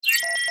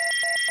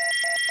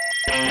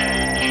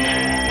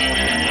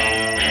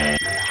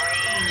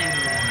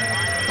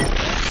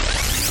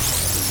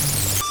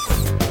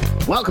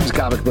Welcome to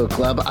Comic Book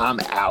Club. I'm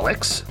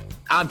Alex.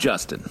 I'm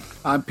Justin.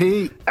 I'm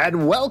Pete.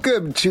 And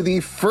welcome to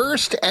the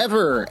first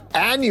ever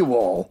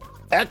annual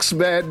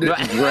X-Men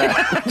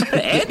draft.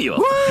 Annual?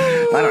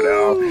 I don't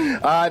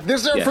know.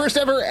 This is our first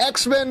ever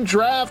X-Men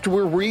draft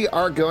where we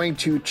are going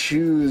to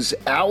choose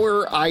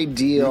our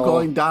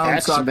ideal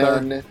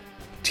X-Men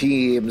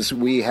teams.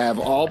 We have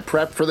all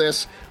prepped for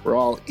this. We're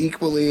all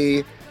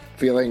equally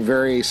feeling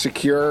very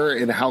secure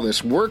in how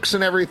this works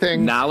and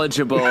everything.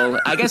 Knowledgeable.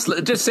 I guess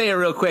just say it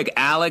real quick.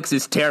 Alex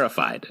is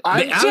terrified.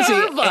 I'm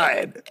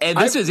terrified. And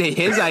this is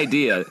his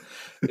idea.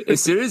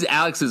 As soon as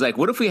Alex was like,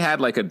 what if we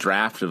had like a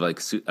draft of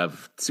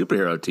of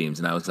superhero teams?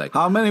 And I was like,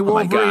 how many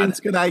Wolverines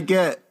can I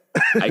get?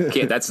 I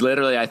can't. That's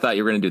literally, I thought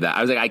you were going to do that.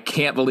 I was like, I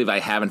can't believe I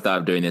haven't thought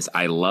of doing this.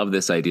 I love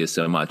this idea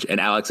so much. And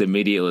Alex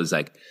immediately was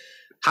like,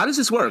 how does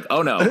this work?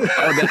 Oh no!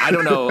 I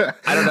don't know.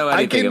 I don't know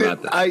anything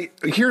about that.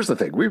 Here's the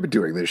thing: we've been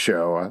doing this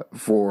show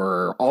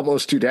for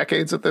almost 2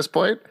 decades at this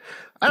point.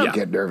 I don't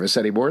get nervous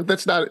anymore.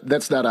 That's not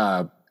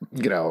a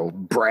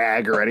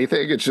brag or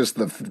anything. It's just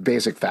the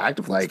basic fact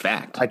of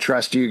I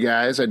trust you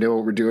guys. I know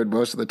what we're doing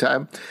most of the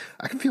time.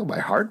 I can feel my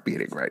heart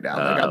beating right now.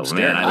 I'm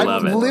scared. Man, I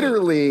love it.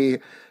 Literally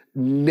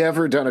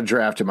never done a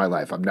draft in my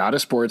life. I'm not a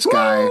sports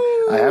guy.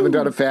 I haven't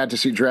done a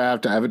fantasy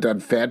draft. I haven't done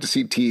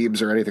fantasy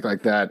teams or anything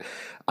like that.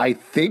 I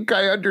think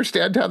I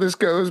understand how this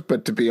goes,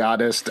 but to be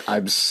honest,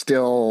 I'm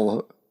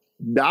still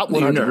not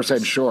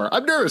 100% sure.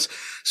 I'm nervous.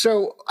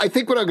 So I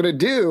think what I'm going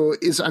to do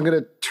is I'm going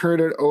to turn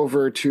it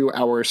over to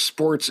our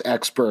sports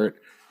expert,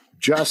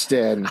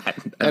 Justin.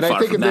 And I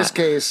think in this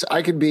case,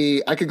 I can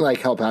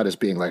help out as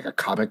being like a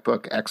comic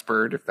book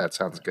expert, if that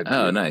sounds good to you.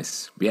 Oh,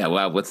 nice. Yeah.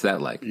 Wow. What's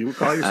that like? You would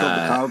call yourself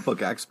a comic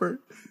book expert?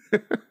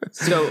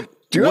 So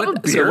do you have a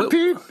beer,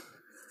 Pete?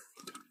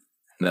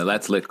 No,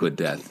 that's Liquid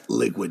Death.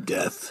 Liquid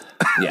Death.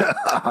 Yeah.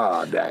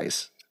 Oh,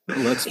 nice.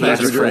 Let's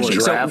fast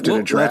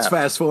forward. Let's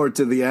fast forward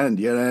to the end.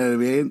 You know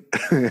what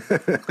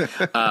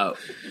I mean?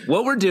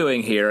 What we're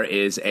doing here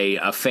is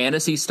a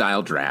fantasy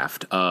style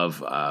draft of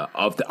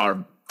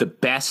the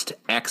best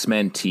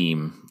X-Men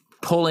team,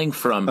 pulling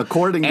from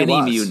according any to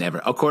us. mutant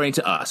ever. According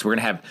to us, we're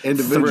gonna have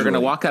we're gonna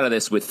walk out of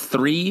this with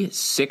 3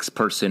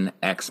 6-person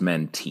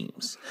X-Men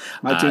teams.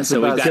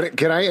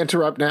 Can I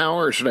interrupt now,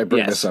 or should I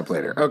bring this up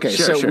later? Okay,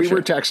 we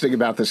were texting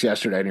about this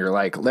yesterday, and you're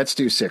like, "Let's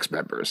do 6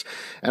 members,"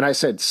 and I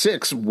said,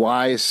 "6?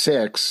 Why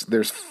 6?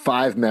 There's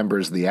 5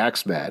 members of the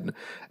X-Men,"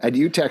 and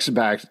you texted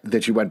back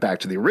that you went back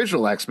to the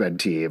original X-Men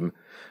team,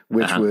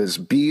 which was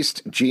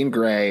Beast, Jean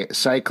Grey,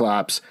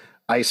 Cyclops,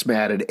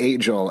 Iceman, and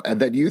Angel, and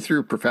then you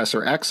threw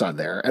Professor X on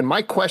there. And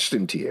my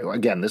question to you,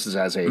 again, this is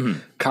as a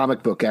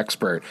comic book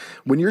expert,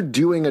 when you're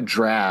doing a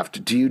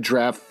draft, do you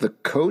draft the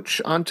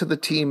coach onto the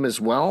team as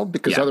well?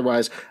 Because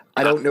otherwise,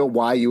 I don't know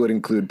why you would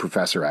include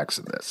Professor X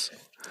in this.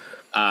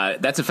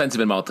 That's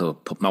offensive in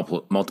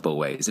multiple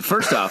ways.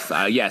 First off,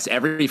 yes,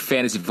 every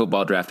fantasy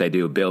football draft I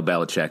do, Bill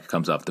Belichick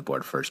comes off the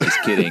board first.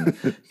 Just kidding.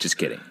 Just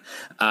kidding.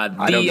 I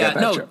don't get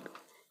that joke.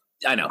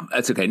 I know.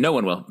 That's okay. No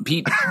one will.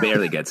 Pete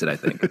barely gets it, I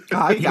think.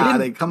 I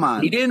got it. Come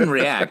on. He didn't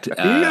react.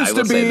 He used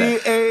to be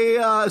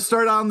a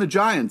start on the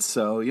Giants,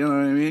 so you know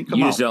what I mean?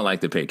 You just don't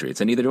like the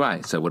Patriots, and neither do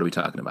I. So what are we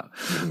talking about?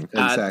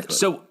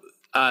 Exactly.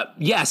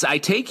 Yes, I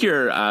take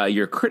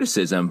your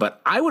criticism,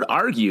 but I would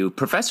argue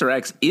Professor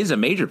X is a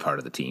major part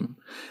of the team.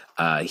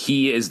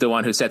 He is the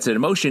one who sets it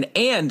in motion,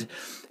 and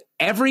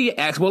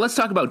let's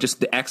talk about just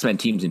the X-Men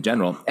teams in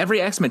general.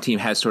 Every X-Men team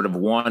has sort of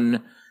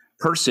one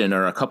person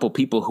or a couple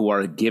people who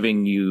are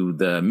giving you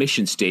the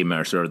mission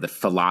statement or sort of the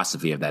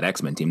philosophy of that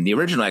X-Men team. The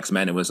original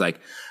X-Men, it was like,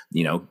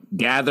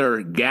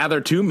 gather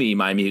to me,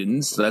 my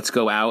mutants. Let's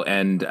go out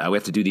and we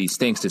have to do these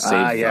things to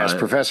save. Yes,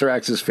 Professor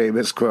X's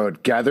famous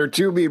quote, "Gather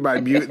to me, my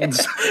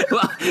mutants."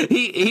 Well,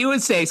 he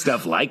would say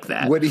stuff like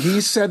that. When he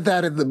said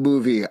that in the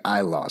movie,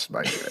 I lost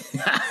my shit.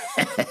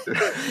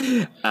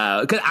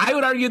 Because I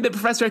would argue that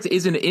Professor X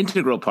is an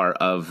integral part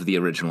of the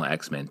original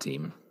X-Men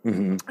team.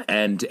 Mm-hmm.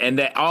 And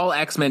that all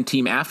X-Men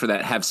team after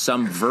that have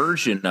some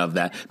version of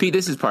that. Pete,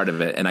 this is part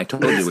of it, and I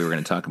told you we were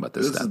going to talk about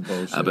this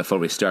stuff before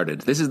we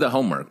started. This is the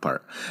homework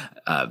part.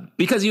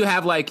 Because you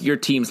have like your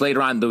teams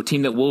later on, the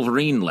team that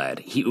Wolverine led,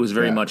 he was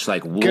very much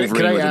like Wolverine.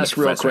 Can I ask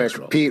real quick,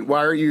 Pete,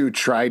 why are you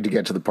trying to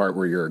get to the part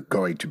where you're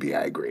going to be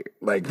angry?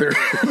 Like,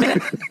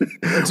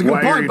 it's a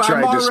good point, but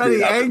I'm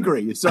already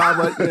angry, so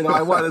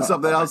I wanted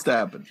something else to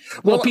happen.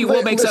 Well, Pete,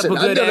 what makes up a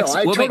good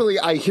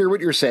I hear what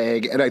you're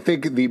saying, and I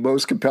think the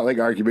most compelling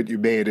argument you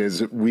made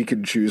is we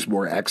can choose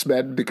more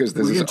X-Men because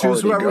this is we can choose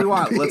whoever we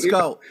want. Let's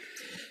go.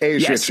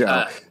 Shit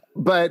show.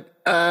 But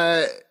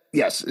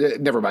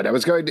never mind.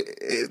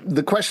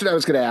 The question I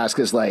was going to ask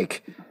is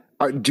like,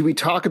 do we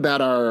talk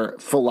about our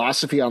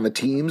philosophy on the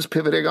teams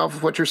pivoting off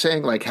of what you're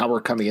saying, like how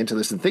we're coming into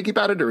this and thinking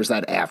about it, or is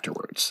that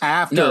afterwards?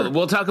 No,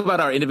 we'll talk about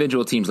our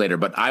individual teams later,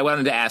 but I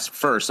wanted to ask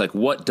first, like,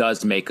 what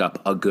does make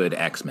up a good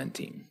X-Men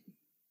team?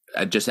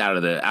 Just out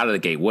of the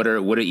gate, what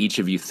do each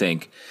of you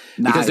think?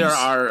 Because there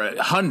are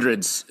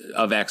hundreds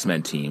of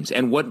X-Men teams,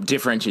 and what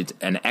differentiates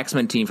an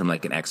X-Men team from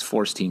like an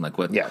X-Force team? Like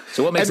what?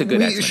 So what makes a good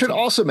X-Men team? We should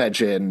also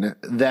mention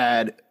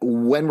that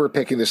when we're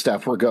picking this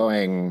stuff, we're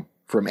going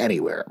from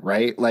anywhere,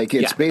 right? Like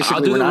it's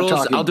basically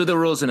I'll do the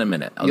rules in a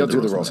minute. You'll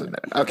do the rules in a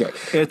minute. Okay.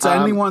 It's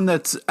anyone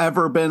that's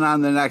ever been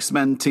on the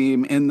X-Men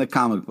team in the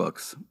comic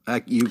books.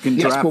 You can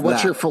draft that. But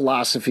what's your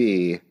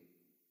philosophy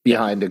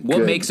behind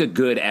what makes a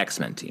good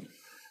X-Men team?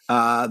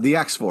 The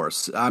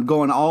X-Force. I'm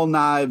going all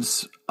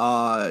knives.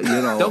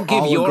 Don't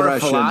give your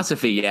aggression.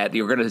 Philosophy yet.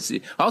 You're going to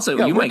see. Also,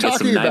 you might get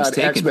some knives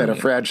taken. X-Men, a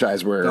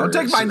franchise we're Don't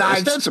take my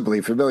knives. Ostensibly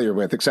familiar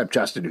with, except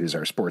Justin, who's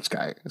our sports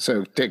guy.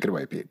 So take it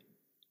away, Pete.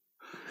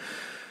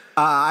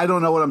 I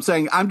don't know what I'm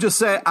saying. I'm just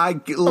saying.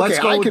 Let's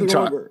go with the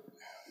order.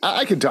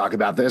 I can talk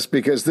about this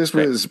because this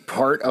was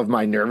part of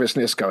my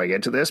nervousness going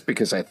into this,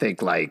 because I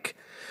think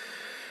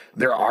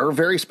there are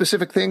very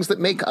specific things that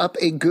make up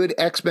a good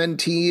X-Men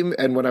team.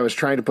 And when I was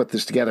trying to put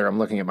this together, I'm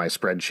looking at my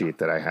spreadsheet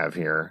that I have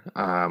here.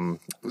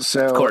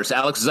 So of course,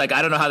 Alex is like,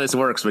 I don't know how this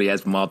works, but he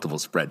has multiple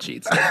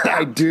spreadsheets.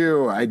 I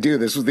do.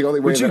 This was the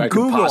only way that I could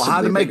Google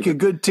how to make a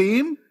good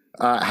team?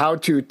 How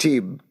to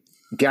team.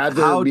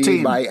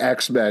 My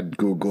X-Men,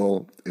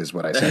 Google, is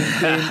what I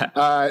said.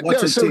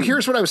 So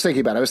here's what I was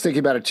thinking about. I was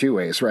thinking about it two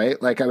ways,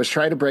 right? Like I was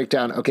trying to break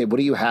down, okay, what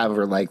do you have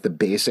are like the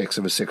basics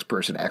of a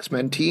 6-person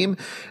X-Men team?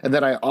 And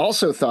then I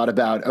also thought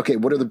about, okay,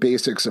 what are the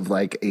basics of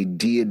like a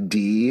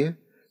D&D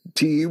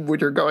team when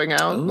you're going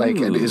out? Ooh. Like,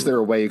 and is there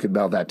a way you could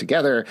meld that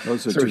together?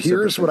 So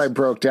here's what I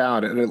broke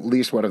down, and at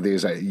least one of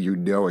these, you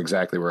know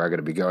exactly where I'm going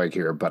to be going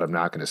here, but I'm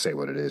not going to say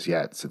what it is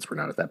yet since we're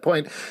not at that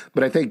point.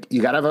 But I think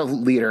you got to have a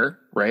leader,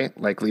 right?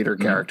 Like leader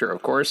character,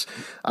 of course.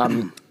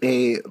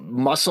 A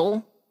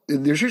muscle.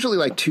 There's usually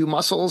like 2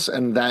 muscles,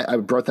 and that I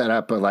brought that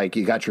up. But like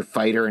you got your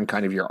fighter and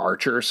kind of your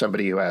archer,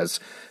 somebody who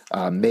has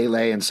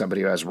melee and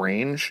somebody who has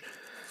range.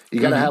 You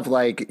got to have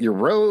like your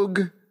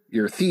rogue,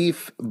 your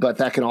thief, but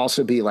that can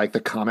also be like the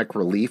comic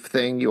relief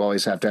thing. You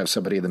always have to have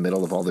somebody in the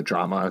middle of all the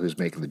drama who's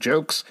making the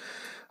jokes.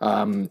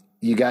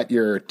 You got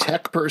your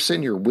tech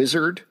person, your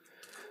wizard,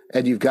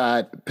 and you've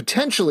got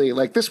potentially,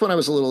 like this one I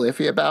was a little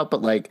iffy about,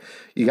 but like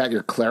you got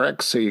your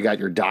cleric, so you got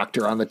your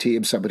doctor on the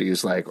team, somebody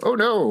who's like, oh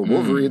no,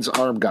 Wolverine's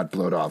arm got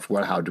blown off.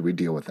 How do we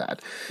deal with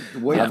that?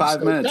 Wait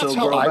 5 minutes. That's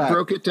how I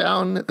broke it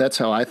down. That's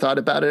how I thought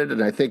about it.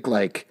 And I think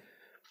like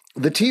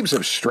the teams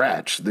have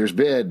stretched. There's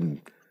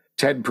been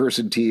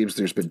 10-person teams.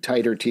 There's been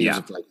tighter teams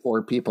of like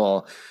 4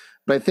 people.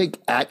 But I think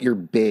at your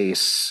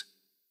base,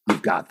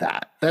 you've got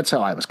that. That's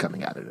how I was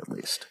coming at it, at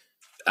least.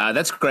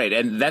 That's great.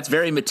 And that's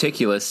very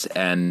meticulous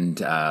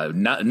and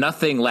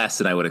nothing less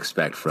than I would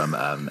expect from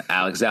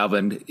Alex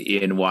Albin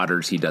in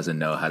waters he doesn't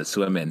know how to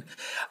swim in.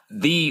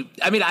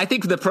 I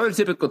think the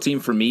prototypical team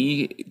for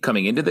me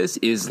coming into this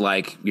is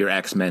like your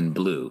X-Men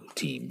Blue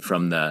team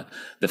from the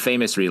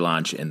famous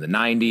relaunch in the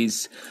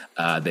 90s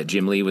that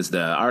Jim Lee was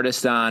the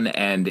artist on.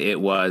 And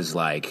it was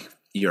like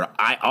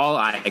all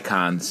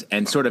icons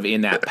and sort of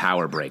in that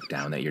power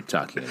breakdown that you're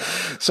talking about.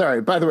 Sorry,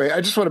 by the way,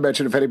 I just want to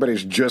mention, if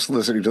anybody's just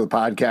listening to the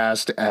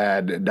podcast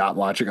and not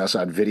watching us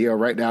on video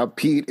right now,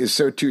 Pete is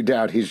so tuned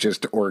out, he's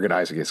just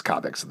organizing his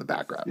comics in the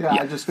background. Yeah.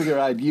 I just figured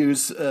I'd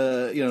use,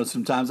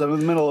 sometimes I'm in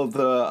the middle of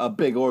a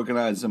big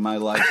organizer in my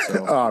life.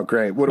 So. Oh,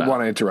 great. Wouldn't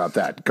want to interrupt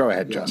that. Go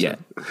ahead,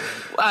 Justin.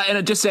 Yeah.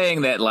 And just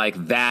saying that, like,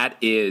 that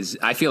is,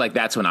 I feel like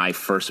that's when I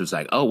first was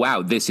like, oh,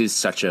 wow, this is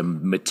such a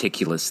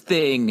meticulous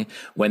thing.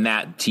 When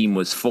that team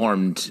was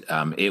formed,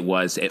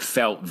 it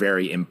felt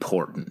very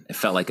important. It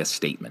felt like a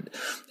statement.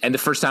 And the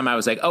first time I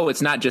was like, oh,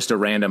 it's not just a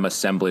random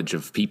assemblage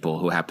of people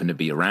who happen to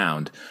be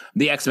around.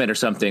 The X-Men are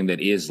something that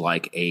is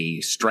like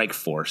a strike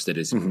force that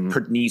is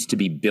needs to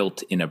be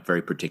built in a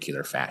very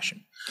particular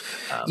fashion.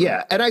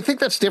 And I think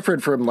that's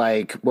different from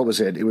like, what was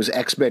it? It was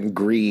X-Men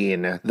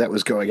Green that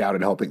was going out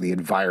and helping the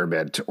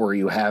environment, or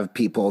you have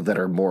people that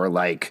are more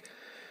like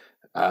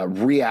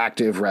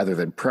reactive rather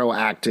than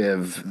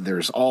proactive.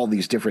 There's all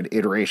these different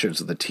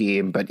iterations of the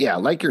team. But yeah,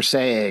 like you're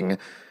saying,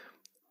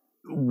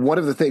 one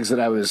of the things that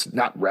I was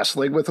not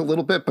wrestling with a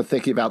little bit, but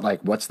thinking about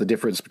like, what's the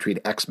difference between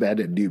X-Men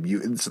and New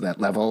Mutants at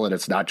that level? And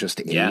it's not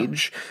just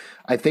age.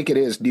 I think it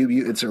is. New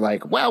Mutants are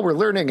like, wow, we're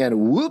learning, and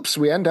whoops,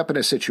 we end up in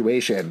a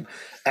situation.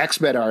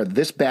 X-Men are,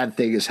 this bad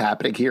thing is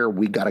happening here.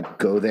 We got to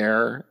go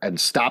there and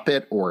stop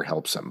it or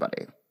help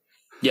somebody.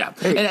 Yeah,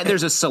 and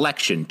there's a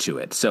selection to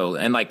it. So,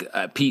 and like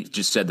Pete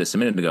just said this a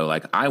minute ago,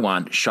 like I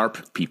want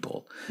sharp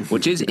people,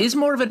 which is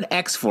more of an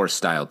X-Force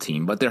style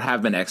team, but there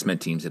have been X-Men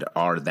teams that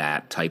are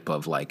that type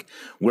of like,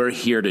 we're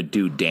here to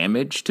do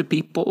damage to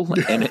people.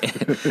 And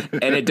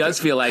it does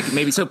feel like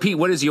maybe. So Pete,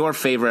 what is your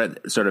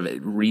favorite sort of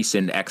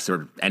recent X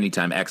or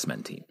anytime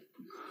X-Men team?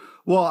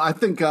 Well, I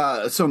think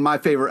so. My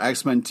favorite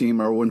X-Men team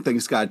are when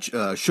things got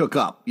shook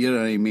up. You know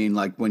what I mean?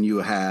 Like when you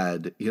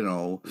had,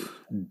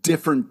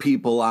 different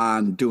people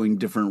on doing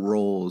different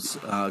roles.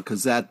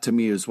 Because that to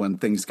me is when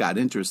things got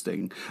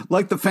interesting.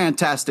 Like the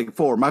Fantastic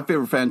Four. My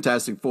favorite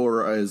Fantastic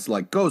Four is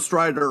like Ghost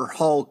Rider,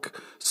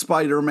 Hulk,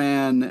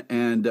 Spider-Man,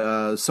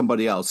 and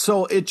somebody else.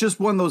 So it's just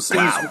one of those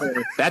things. Wow.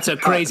 Where, that's a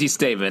crazy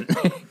statement.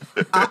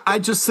 I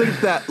just think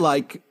that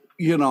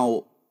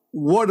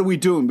what are we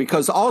doing?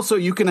 Because also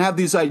you can have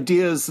these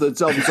ideas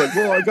that's almost like,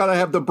 well, I got to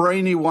have the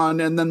brainy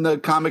one and then the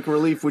comic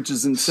relief, which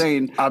is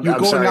insane. I'm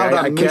sorry,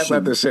 I can't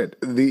let this in.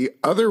 The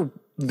other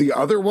the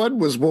other one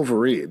was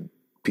Wolverine,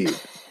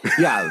 Pete.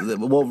 Yeah, the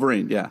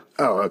Wolverine. Yeah.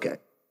 Oh, okay.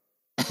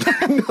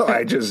 No,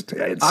 I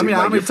mean,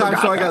 how many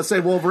times do I got to say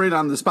Wolverine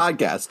on this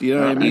podcast? You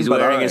know what I mean? He's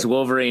wearing his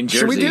Wolverine jersey.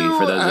 Should we do,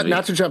 for those of you.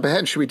 Not to jump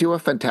ahead, should we do a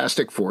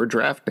Fantastic Four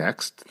draft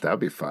next? That would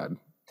be fun.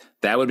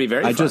 That would be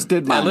very fun. I just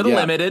did mine. A little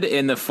limited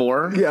in the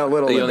 4. Yeah, a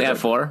little limited. You only have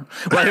 4?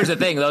 Well, here's the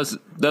thing.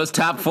 Those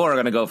top 4 are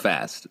going to go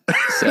fast.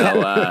 So,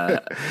 can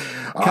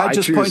I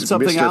just point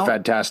something Mr. out?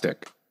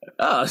 Fantastic.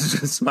 Oh,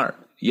 smart.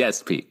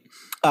 Yes, Pete.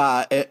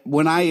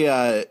 When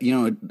I,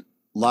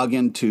 log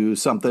into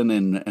something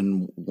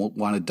and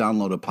want to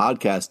download a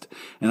podcast,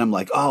 and I'm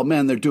like, oh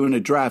man, they're doing a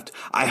draft.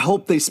 I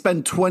hope they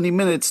spend 20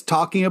 minutes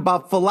talking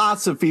about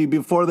philosophy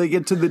before they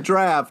get to the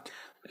draft.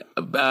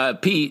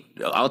 Pete,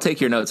 I'll take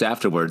your notes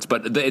afterwards,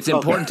 but it's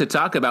important to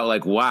talk about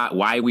like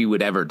why we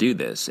would ever do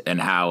this and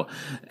how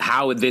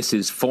this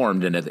is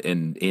formed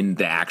in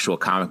the actual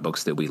comic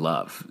books that we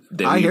love.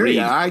 I hear you.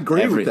 I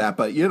agree with that,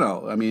 but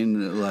I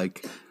mean,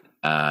 like.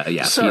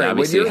 Sorry,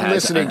 when you're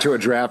listening to a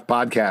draft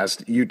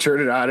podcast, you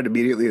turn it on and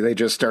immediately they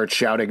just start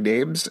shouting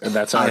names, and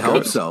that's how I it goes.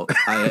 hope so.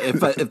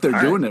 If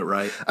they're doing it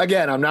right.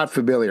 Again, I'm not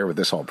familiar with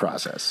this whole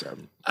process. So.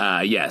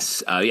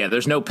 Yes.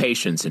 There's no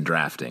patience in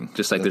drafting,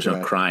 just like there's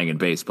no crying in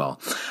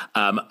baseball.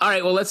 All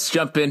right, well, let's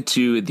jump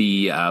into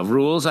the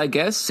rules, I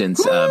guess,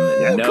 since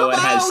no one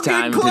has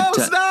time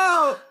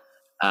to.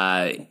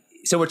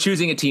 So we're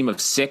choosing a team of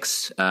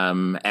 6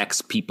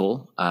 X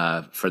people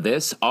for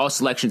this. All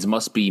selections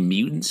must be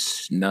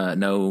mutants.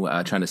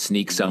 No trying to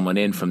sneak someone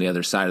in from the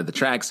other side of the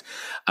tracks.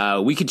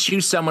 We could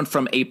choose someone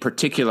from a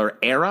particular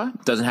era.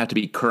 It doesn't have to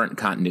be current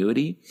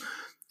continuity.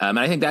 And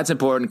I think that's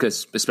important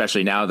because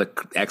especially now the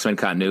X-Men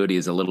continuity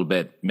is a little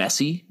bit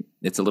messy.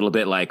 It's a little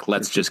bit like,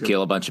 let's just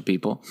kill a bunch of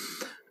people.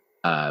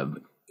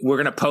 We're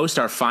going to post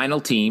our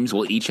final teams.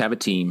 We'll each have a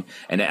team,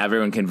 and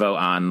everyone can vote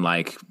on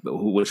like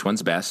which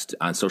one's best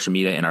on social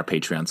media and our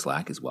Patreon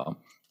Slack as well.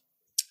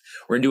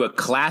 We're going to do a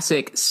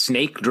classic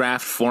snake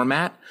draft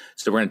format.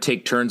 So we're going to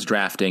take turns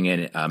drafting,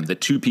 and the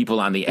 2 people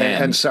on the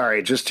end. And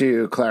sorry, just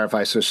to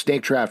clarify, so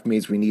snake draft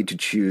means we need to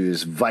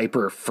choose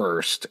Viper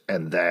first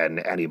and then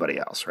anybody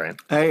else, right?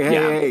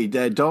 Hey,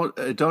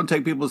 don't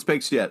take people's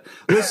picks yet.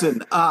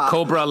 Listen,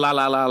 Cobra la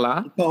la la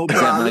la.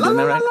 Cobra la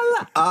la la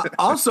la.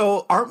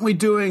 Also, aren't we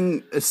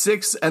doing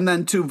 6 and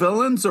then 2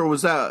 villains, or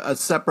was that a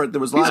separate?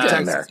 There was a lot of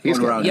text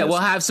going around. Yeah, we'll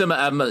have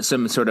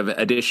some sort of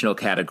additional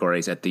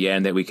categories at the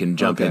end that we can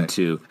jump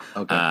into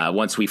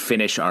once we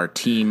finish our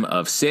team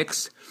of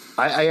 6.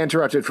 I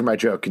interrupted for my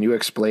joke. Can you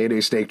explain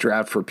a snake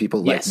draft for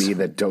people like me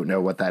that don't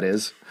know what that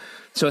is?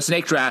 So a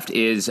snake draft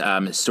is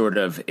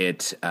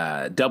it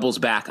doubles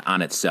back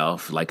on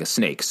itself like a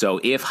snake. So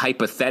if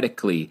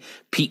hypothetically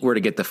Pete were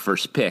to get the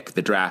first pick,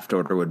 the draft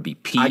order would be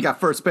Pete. I got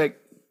first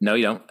pick. No,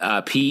 you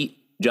don't. Pete,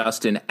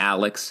 Justin,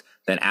 Alex,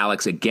 then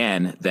Alex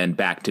again, then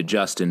back to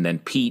Justin, then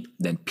Pete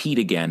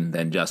again,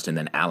 then Justin,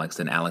 then Alex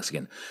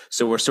again.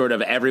 So we're sort of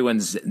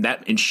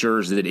that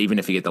ensures that even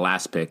if you get the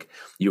last pick,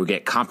 you will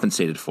get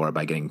compensated for it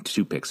by getting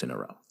 2 picks in a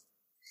row.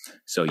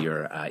 So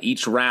you're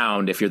each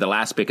round, if you're the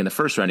last pick in the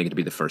first round, you get to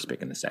be the first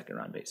pick in the second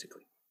round,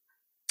 basically.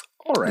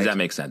 All right. Does that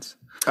make sense?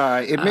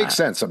 It makes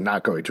sense. I'm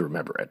not going to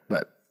remember it,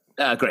 but.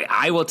 Great.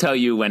 I will tell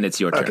you when it's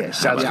your turn. Okay,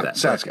 sounds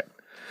good.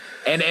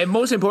 And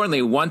most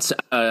importantly, once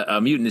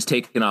a mutant is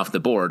taken off the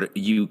board,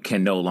 you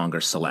can no longer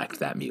select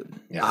that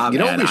mutant. Yeah. You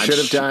know what we should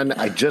have done?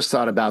 I just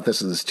thought about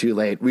this, and it's too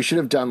late. We should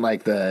have done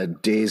like the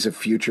Days of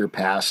Future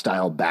Past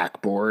style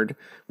backboard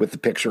with the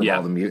picture of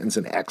all the mutants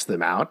and X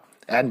them out,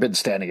 and been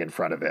standing in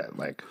front of it.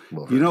 Like,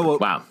 you know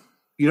what? Wow.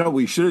 You know what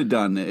we should have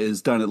done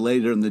is done it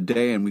later in the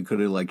day, and we could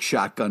have like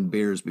shotgun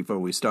beers before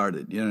we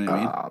started. You know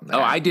what I mean?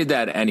 I did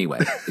that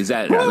anyway. Was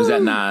that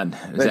not?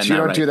 You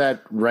don't do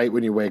that right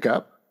when you wake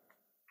up?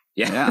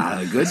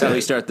 Yeah, good. That's how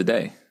we start the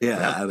day.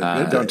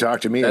 Yeah, don't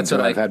talk to me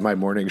until I've had my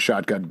morning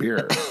shotgun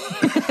beer.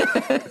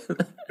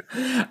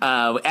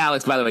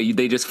 Alex, by the way,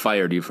 they just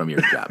fired you from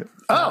your job.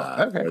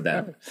 Okay. For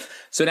that.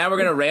 So now we're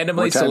going to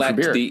randomly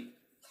select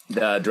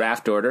the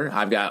draft order.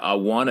 I've got a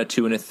 1, a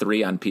 2, and a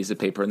 3 on a piece of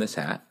paper in this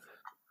hat.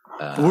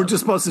 We're just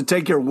supposed to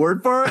take your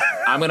word for it?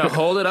 I'm going to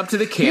hold it up to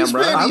the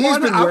camera. I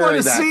want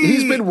to see.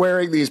 He's been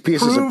wearing these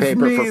pieces of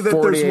paper for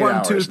 48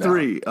 hours. 1, 2,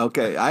 3.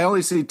 Okay, I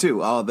only see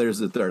 2. Oh, there's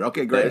the third.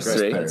 Okay, great.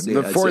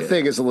 The fourth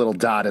thing is a little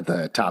dot at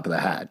the top of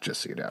the hat,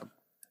 just so you know.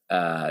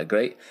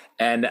 Great.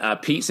 And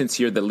Pete, since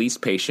you're the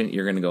least patient,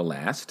 you're going to go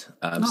last.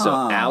 So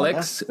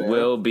Alex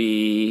will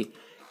be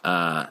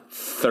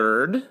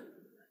third.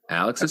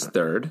 Alex is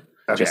third,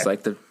 just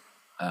like the.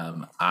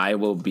 I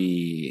will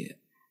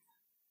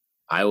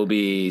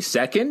be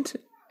second,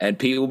 and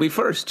Pete will be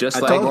first,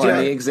 just like in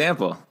the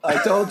example.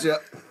 I told you.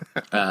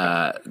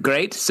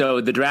 Great. So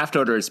the draft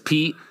order is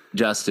Pete,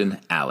 Justin,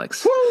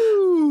 Alex.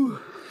 Woo!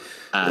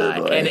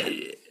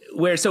 And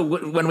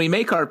when we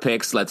make our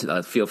picks, let's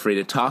feel free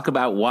to talk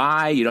about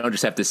why. You don't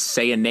just have to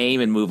say a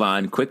name and move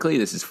on quickly.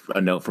 This is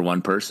a note for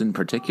one person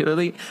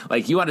particularly.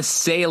 Like, you want to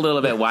say a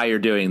little bit why you're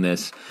doing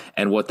this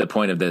and what the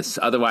point of this.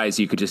 Otherwise,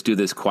 you could just do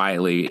this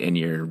quietly in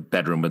your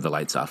bedroom with the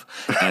lights off,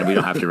 and we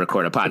don't have to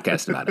record a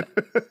podcast about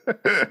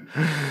it.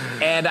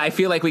 And I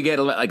feel like we get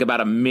like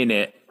about a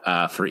minute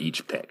for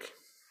each pick.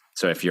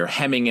 So if you're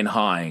hemming and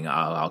hawing,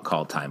 I'll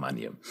call time on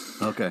you.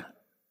 Okay.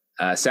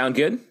 Sound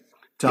good?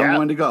 Tell me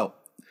when to go.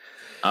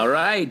 All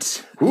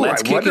right. Ooh,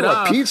 let's kick it off. I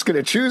wonder what Pete's going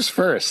to choose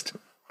first.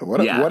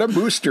 What a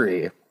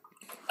boostery.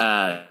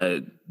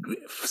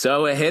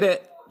 So hit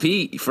it.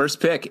 Pete, first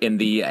pick in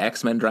the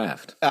X-Men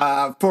draft.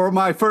 For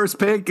my first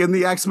pick in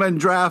the X-Men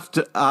draft,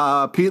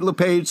 Pete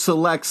LePage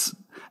selects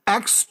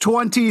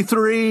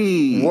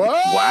X-23. Whoa!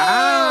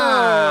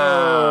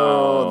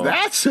 Wow!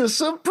 That's a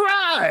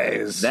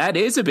surprise. That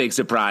is a big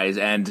surprise,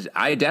 and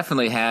I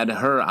definitely had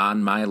her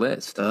on my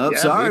list.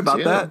 Sorry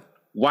about that.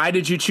 Why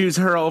did you choose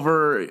her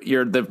over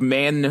the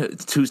man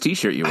whose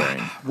T-shirt you're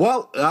wearing?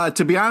 Well,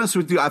 to be honest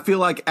with you, I feel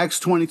like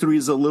X-23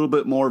 is a little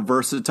bit more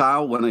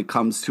versatile when it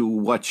comes to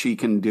what she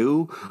can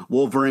do.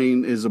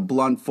 Wolverine is a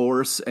blunt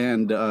force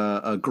and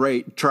a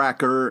great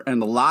tracker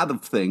and a lot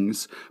of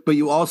things, but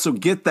you also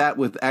get that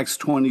with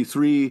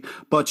X-23.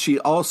 But she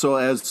also,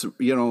 as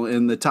you know,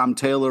 in the Tom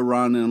Taylor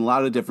run and a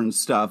lot of different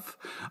stuff,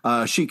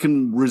 she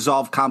can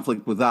resolve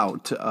conflict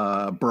without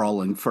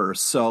brawling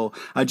first. So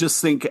I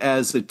just think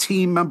as a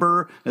team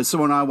member, as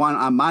someone I want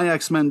on my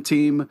X-Men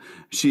team,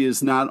 she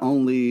is not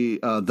only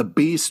the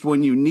beast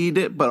when you need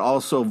it, but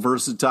also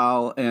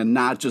versatile and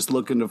not just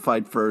looking to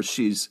fight first.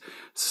 She's,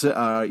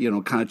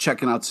 kind of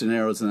checking out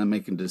scenarios and then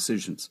making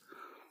decisions.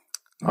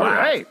 All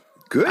right.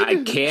 Good.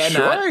 I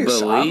cannot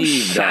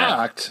believe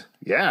shocked.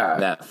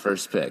 That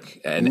first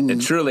pick. And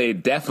it truly,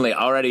 definitely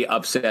already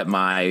upset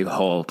my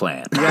whole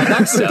plan. Yeah,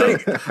 that's the thing.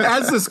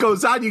 As this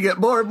goes on, you get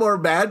more and more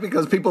mad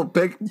because people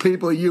pick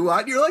people you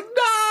want. You're like,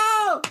 no!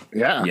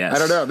 Yeah, yes. I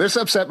don't know. This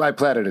upset my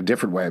plan in a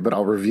different way, but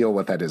I'll reveal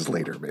what that is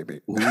later,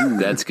 maybe. Ooh,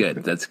 that's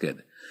good. That's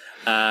good.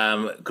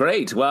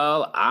 Great.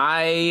 Well,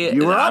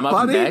 I'm up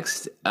buddy?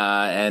 Next,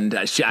 and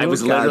I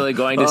was literally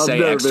going to say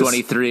nervous.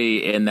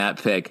 X-23 in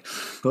that pick.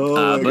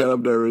 Oh my God,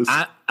 I'm nervous.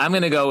 I'm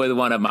going to go with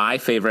one of my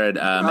favorite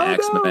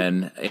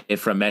X-Men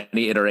from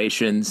many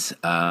iterations.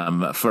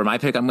 For my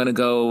pick, I'm going to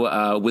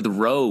go with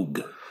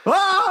Rogue. All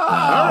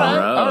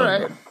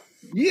right.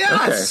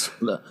 Yes.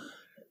 Okay.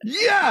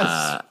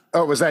 Yes.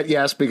 Was that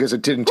yes because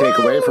it didn't take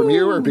away from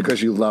you, or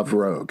because you love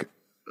Rogue?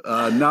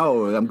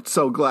 No, I'm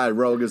so glad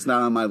Rogue is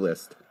not on my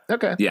list.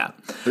 Okay. Yeah.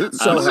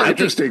 So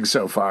interesting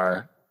so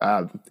far.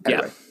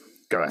 Anyway,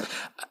 go ahead.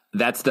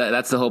 That's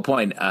the whole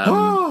point.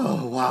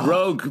 Wow.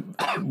 Rogue,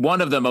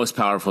 one of the most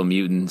powerful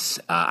mutants.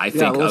 I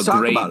think let's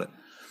talk about it.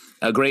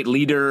 A great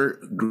leader,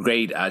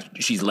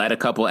 she's led a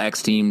couple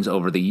X teams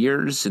over the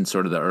years in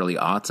sort of the early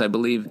aughts, I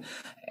believe.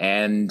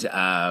 And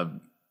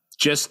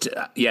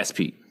yes,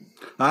 Pete.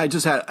 I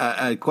just had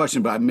a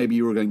question, but maybe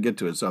you were going to get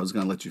to it, so I was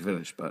going to let you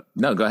finish. But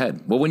no, go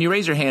ahead. Well, when you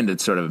raise your hand, it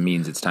sort of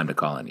means it's time to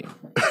call on you.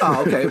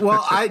 Oh, okay.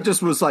 Well, I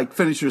just was like,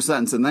 finish your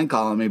sentence and then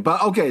call on me.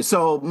 But okay,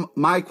 so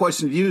my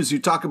question to you is: you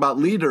talk about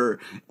leader.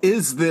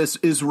 Is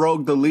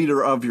Rogue the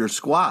leader of your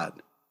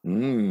squad?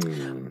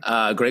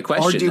 Great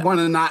question. Or do you want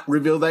to not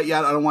reveal that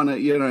yet? I don't want to.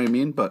 You know what I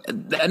mean? But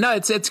no,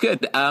 it's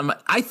good.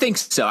 I think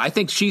so. I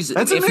think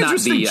that's an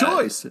interesting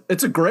choice.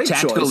 It's a great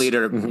tactical choice.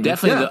 Leader. Mm-hmm.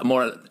 Definitely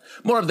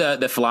more of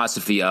the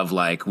philosophy of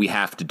like, we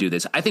have to do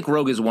this. I think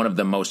Rogue is one of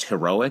the most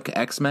heroic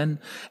X-Men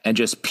and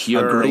just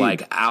pure Agreed.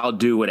 Like, I'll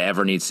do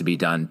whatever needs to be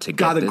done to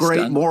get this done. Got a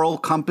great moral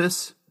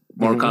compass.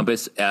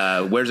 Compass.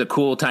 Wears a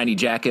cool tiny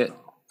jacket.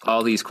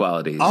 All these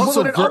qualities.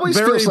 Also,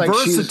 very like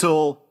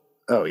versatile.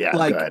 Oh yeah,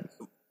 like. Good.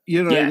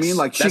 You know what I mean?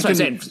 Like, she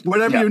can,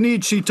 whatever you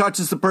need, she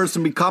touches the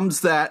person,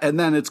 becomes that, and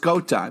then it's go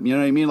time. You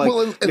know what I mean?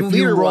 Like, if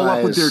you roll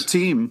up with your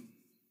team.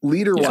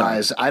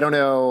 Leader-wise, I don't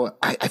know.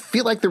 I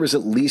feel like there was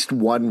at least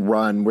one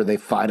run where they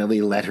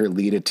finally let her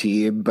lead a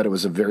team, but it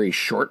was a very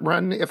short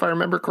run, if I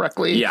remember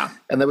correctly. Yeah.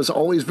 And that was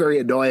always very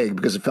annoying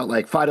because it felt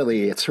like,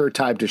 finally, it's her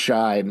time to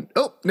shine.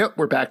 Oh, nope,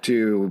 we're back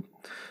to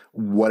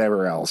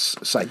whatever else,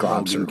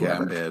 Cyclops or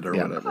Gambit or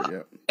whatever,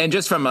 yeah. And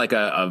just from like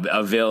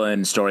a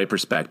villain story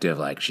perspective,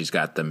 like she's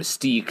got the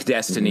Mystique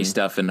Destiny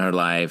stuff in her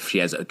life. She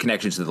has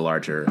connections to the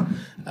larger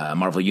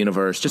Marvel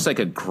universe. Just like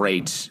a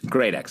great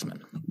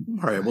X-Men.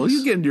 All right. Well,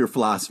 you get into your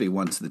philosophy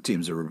once the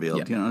teams are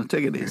revealed. Yeah. You know,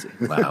 take it easy.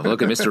 Wow.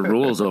 Look at Mr.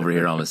 Rules over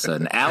here all of a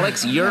sudden.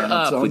 Alex, you're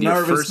up with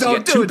your first.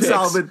 Don't do it,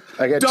 Salvin.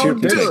 I got two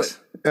picks.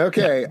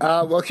 Okay,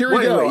 well, here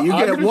we go. Wait, you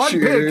get one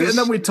pick, and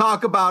then we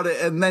talk about it,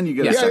 and then you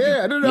get a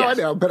second. Yeah, I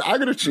know, but I'm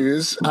going to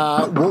choose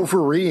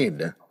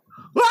Wolverine.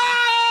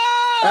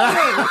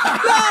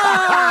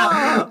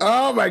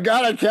 Oh my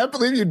God, I can't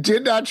believe you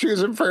did not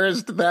choose him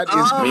first. That is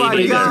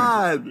my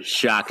God.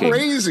 Shocking.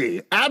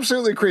 Crazy.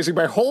 Absolutely crazy.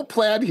 My whole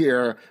plan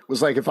here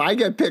was like, if I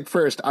get picked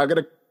first, I'm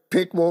going to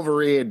pick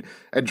Wolverine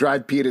and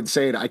drive Pete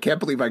insane. I can't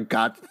believe I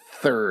got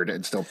third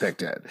and still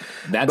picked it.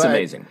 That's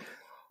amazing.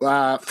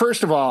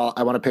 First of all,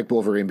 I want to pick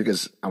Wolverine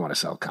because I want to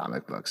sell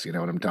comic books. You know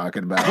what I'm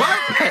talking about?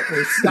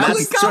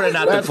 That's sort of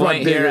not the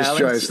point here. That's my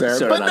biggest choice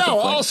there. But no,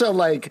 also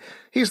like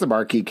he's the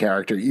marquee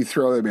character. You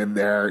throw him in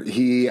there.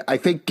 I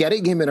think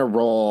getting him in a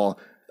role.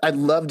 I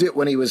loved it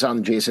when he was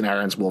on Jason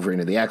Aaron's Wolverine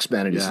of the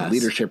X-Men and his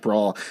leadership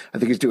role. I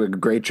think he's doing a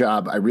great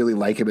job. I really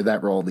like him in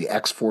that role, the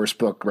X-Force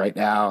book right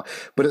now.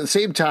 But at the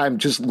same time,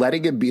 just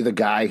letting him be the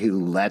guy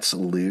who lets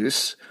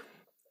loose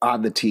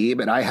on the team.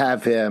 And I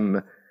have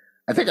him,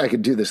 I think I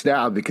could do this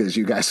now because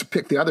you guys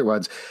picked the other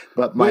ones,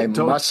 but my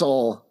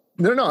muscle,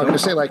 I'm going to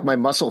say like my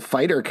muscle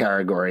fighter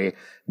category,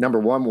 number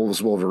 1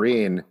 was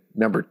Wolverine,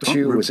 number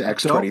 2 was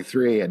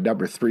X-23, and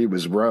number 3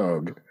 was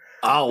Rogue.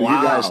 Oh,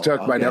 wow. You guys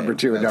took my number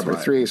 2 and number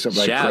 3. So I'm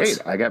like, great.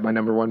 I got my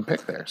number 1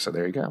 pick there. So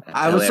there you go.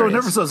 I was so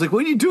nervous. I was like,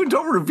 what are you doing?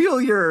 Don't reveal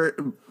your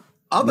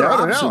other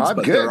options. No, I'm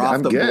good.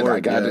 I'm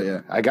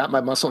good. I got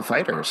my muscle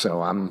fighter.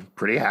 So I'm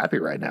pretty happy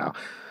right now.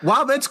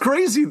 Wow. That's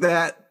crazy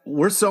that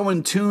we're so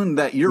in tune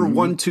that your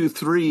 1, 2,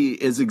 3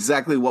 is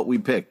exactly what we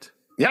picked.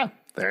 Yeah.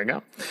 There you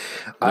go.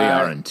 We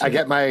are in tune. I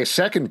get my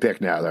second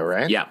pick now though,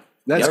 right? Yeah.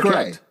 That's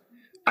correct.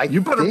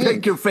 You better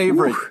pick your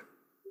favorite.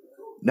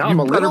 No, I'm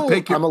a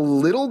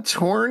little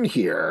torn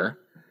here.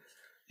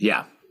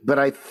 Yeah. But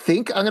I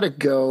think I'm going to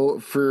go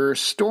for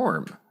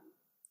Storm.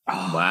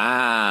 Oh.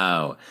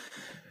 Wow.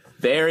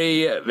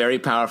 Very, very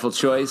powerful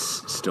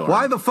choice, Storm.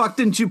 Why the fuck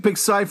didn't you pick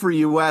Cypher,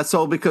 you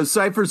asshole? Because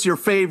Cypher's your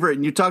favorite,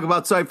 and you talk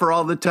about Cypher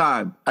all the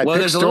time. I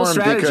picked Storm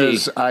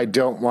because I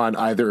don't want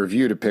either of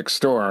you to pick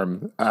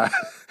Storm.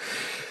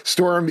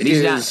 Storm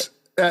is...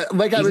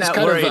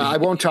 I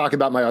won't talk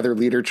about my other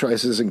leader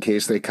choices in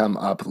case they come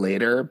up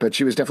later, but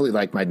she was definitely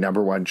like my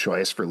number 1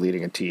 choice for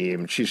leading a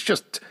team. She's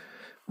just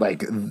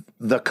like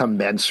the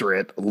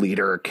commensurate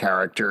leader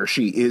character.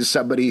 She is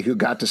somebody who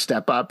got to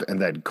step up and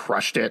then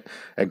crushed it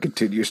and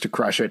continues to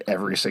crush it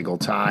every single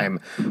time.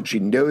 She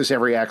knows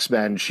every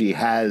X-Men.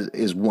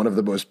 Is one of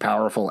the most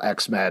powerful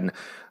X-Men.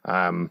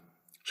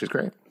 She's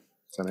great.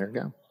 So there you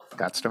go.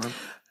 Got Storm.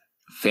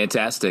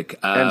 Fantastic.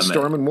 And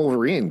Storm and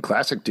Wolverine,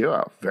 classic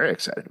duo. Very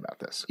excited about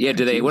this. Yeah,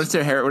 what's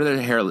their hair? What are their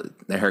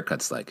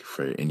haircuts like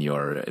in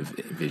your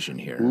vision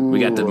here? We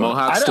got the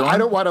Mohawk Storm. I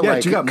don't want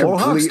to you got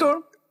Mohawk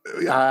Storm?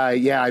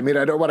 Yeah, I mean,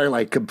 I don't want to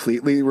like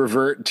completely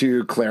revert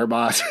to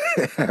Claremont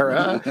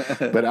era,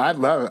 but I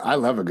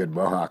love a good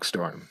Mohawk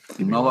Storm.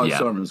 Mohawk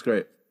Storm is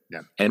great.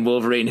 Yeah. And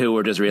Wolverine, who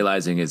we're just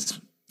realizing is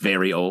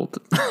very old.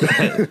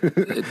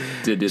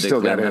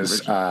 Still got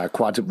his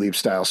Quantum Leap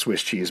style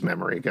Swiss cheese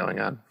memory going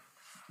on.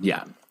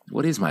 Yeah.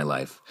 What is my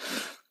life?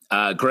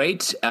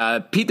 Great.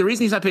 Pete, the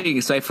reason he's not picking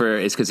Cypher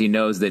is because he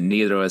knows that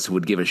neither of us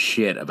would give a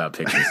shit about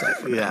picking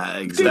Cypher. Yeah,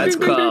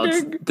 exactly.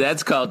 So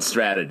that's called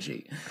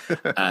strategy.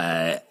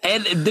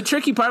 And the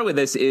tricky part with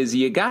this is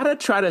you got to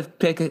try to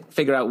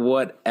figure out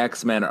what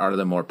X-Men are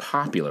the more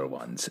popular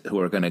ones who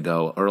are going to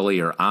go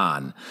earlier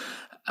on.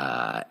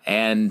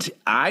 And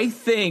I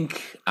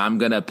think I'm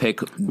going to pick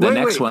the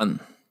next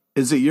one.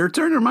 Is it your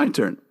turn or my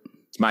turn?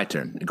 It's my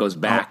turn. It goes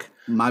back.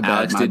 My bad.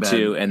 Alex did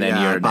too, and then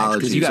you're next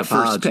because you got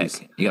first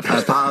pick.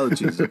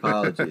 Apologies. I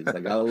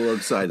got a little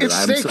excited. It's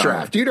snake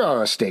draft. You know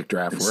how a snake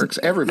draft works.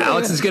 Everybody.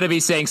 Alex is going to be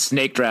saying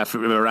snake draft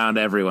around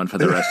everyone for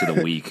the rest of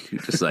the week.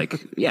 Just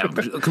like, yeah,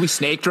 can we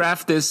snake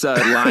draft this line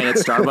at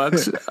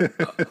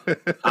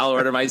Starbucks? I'll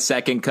order my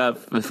second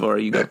cup before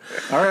you go.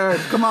 All right,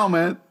 come on,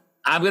 man.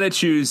 I'm going to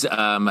choose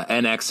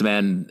an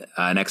X-Men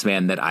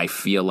that I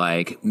feel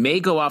like may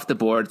go off the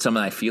board.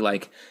 Someone I feel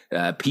like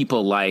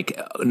people like.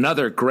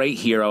 Another great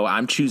hero.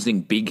 I'm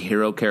choosing big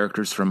hero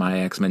characters for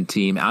my X-Men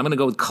team. I'm going to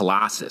go with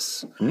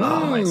Colossus.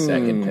 My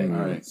second pick.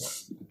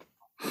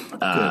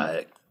 All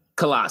right.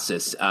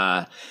 Colossus.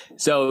 That's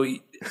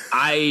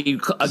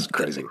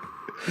crazy.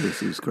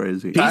 This is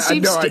crazy.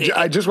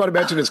 I just want to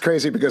mention it's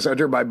crazy because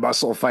under my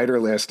muscle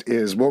fighter list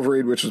is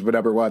Wolverine, which was my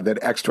number 1, then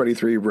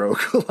X-23, Rogue,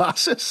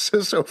 Colossus.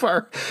 So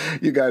far,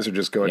 you guys are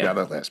just going down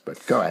that list,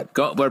 but go ahead.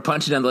 We're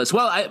punching down the list.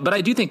 Well, but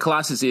I do think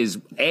Colossus is,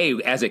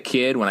 as a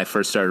kid, when I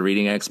first started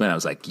reading X-Men, I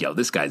was like, yo,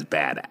 this guy's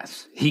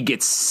badass. He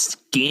gets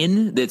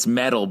skin that's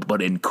metal,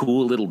 but in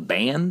cool little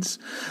bands.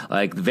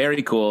 Like,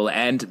 very cool.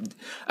 And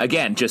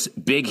again,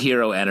 just big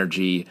hero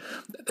energy.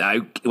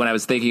 When I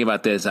was thinking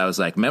about this, I was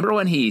like, remember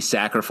when he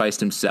sacrificed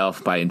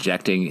himself by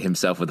injecting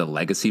himself with a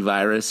legacy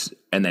virus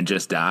and then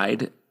just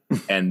died?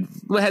 And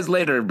has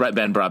later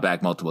been brought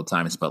back multiple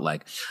times, but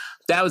like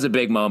that was a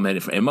big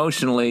moment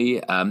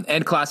emotionally.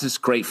 And Colossus,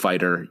 great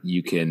fighter.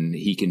 He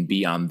can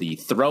be on the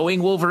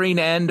throwing Wolverine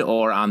end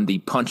or on the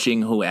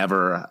punching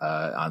whoever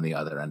on the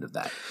other end of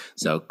that.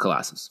 So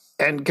Colossus.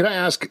 And can I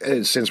ask,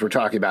 since we're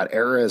talking about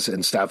eras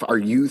and stuff, are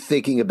you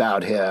thinking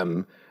about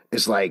him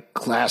as like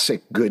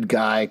classic good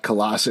guy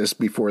Colossus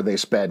before they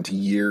spent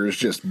years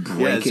just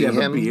breaking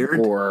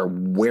him, or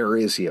where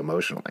is he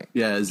emotionally?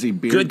 Yeah, is he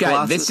beard good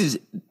guy? Colossus?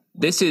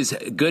 This is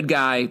good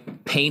guy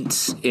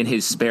paints in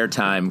his spare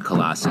time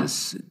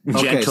Colossus,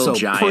 gentle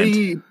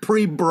giant,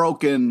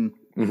 pre-broken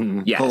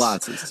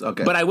Colossus.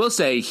 Okay, but I will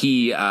say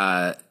he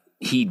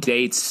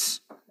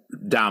dates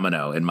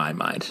Domino in my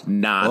mind,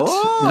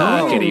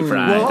 not Kitty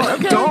Pryde. Well,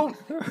 okay.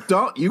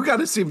 You got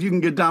to see if you can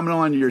get Domino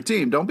on your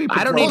team. Don't be.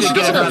 I don't need to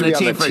get her on the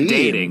team for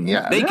dating.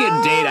 Yeah. They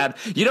can date out.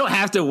 You don't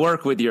have to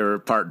work with your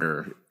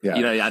partner.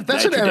 Yeah.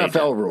 That's an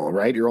NFL rule,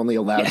 right? You're only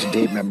allowed to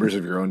date members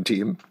of your own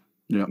team.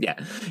 Yeah,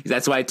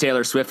 that's why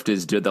Taylor Swift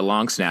is the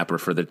long snapper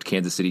for the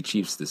Kansas City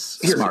Chiefs.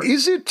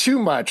 Is it too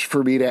much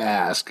for me to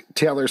ask?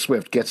 Taylor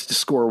Swift gets to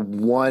score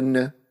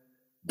one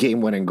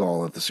game-winning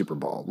goal at the Super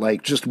Bowl,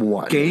 like just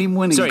one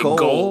game-winning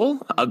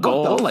goal. A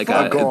goal, like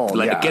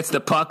it gets the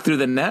puck through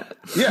the net.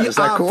 Yeah, is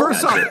that cool?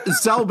 First off,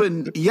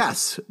 Zelbin,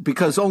 yes,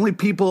 because only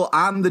people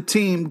on the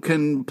team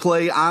can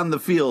play on the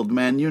field.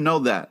 Man, you know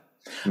that.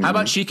 How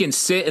about she can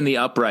sit in the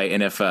upright,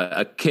 and if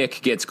a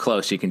kick gets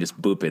close, she can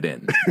just boop it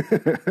in.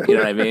 You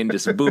know what I mean?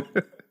 Just boop.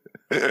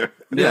 Yeah,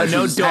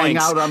 no doinks.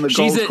 Out on the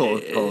she's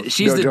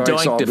the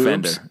doink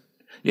defender. Boobs.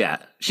 Yeah,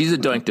 she's a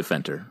doink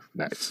defender.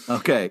 Nice.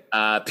 Okay,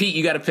 Pete,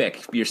 you got to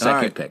pick your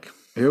second pick.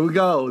 Here we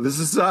go. This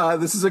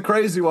is a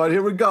crazy one.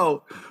 Here we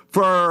go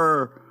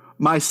for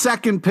my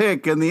second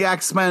pick in the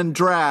X-Men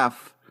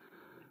draft.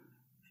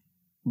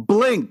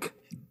 Blink.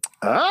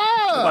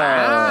 Oh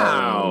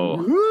wow!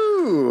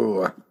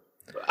 Ooh.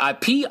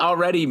 Pete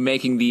already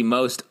making the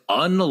most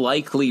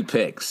unlikely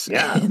picks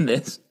in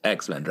this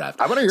X-Men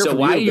draft. I want to hear from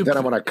you, but then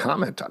I want to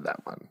comment on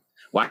that one.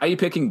 Why are you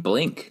picking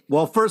Blink?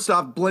 Well, first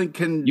off, Blink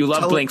can... You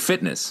love Blink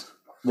Fitness.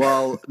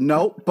 Well,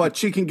 no, but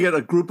she can get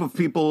a group of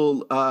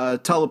people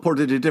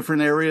teleported to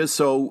different areas.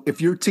 So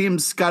if your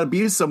team's got to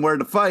be somewhere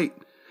to fight,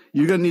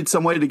 you're going to need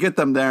some way to get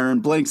them there,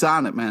 and Blink's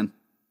on it, man.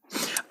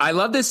 I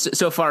love this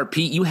so far,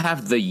 Pete. You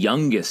have the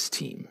youngest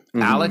team.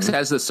 Mm-hmm. Alex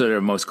has the sort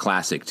of most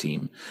classic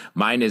team.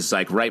 Mine is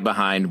like right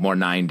behind, more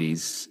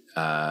 90s.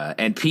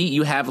 And Pete,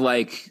 you have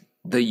like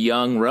the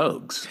young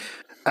rogues.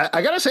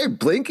 I got to say,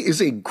 Blink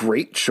is a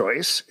great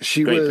choice.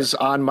 She was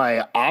on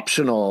my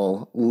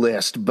optional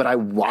list, but I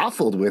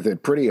waffled with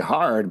it pretty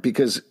hard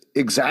because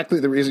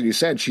exactly the reason you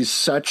said. She's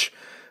such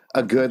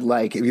a good,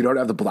 like, if you don't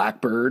have the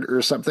Blackbird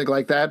or something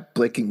like that,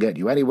 Blink can get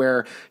you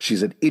anywhere.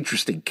 She's an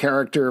interesting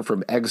character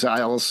from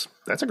Exiles.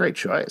 That's a great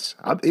choice.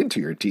 I'm into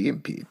your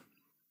team, Pete.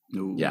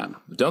 Ooh. Yeah.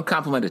 Don't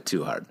compliment it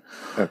too hard.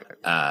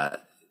 Okay.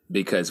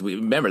 Because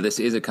remember, this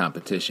is a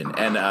competition.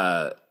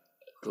 And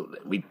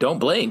we don't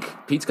blink.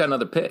 Pete's got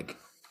another pick.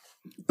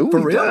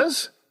 Ooh, he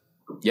does?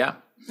 Yeah.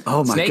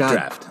 Oh, my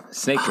God.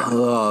 Snake draft.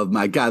 Oh,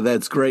 my God.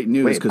 That's great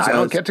news. Wait, I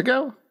don't get to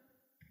go?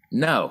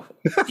 No,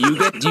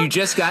 you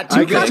just got to.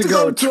 I get to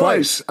go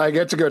twice. I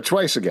get to go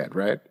twice again,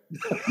 right?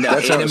 No,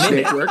 that's how a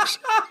snake works.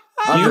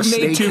 I'm the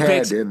snake head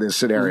picks in this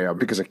scenario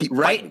because I keep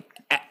right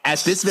at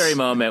this very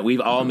moment.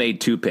 We've all made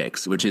 2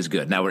 picks, which is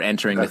good. Now we're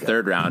entering the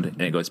third round, and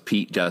it goes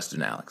Pete,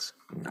 Justin, Alex.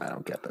 I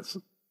don't get this.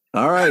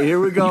 All right, here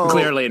we go.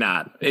 Clearly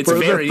not. It's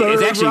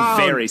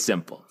actually very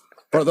simple.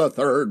 For the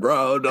third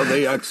round of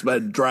the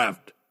X-Men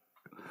draft,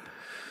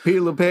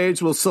 Pete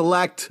LePage will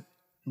select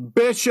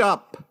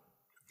Bishop.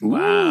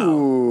 Wow.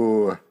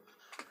 Ooh.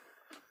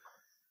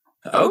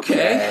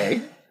 Okay.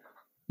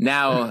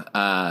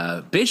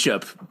 Now,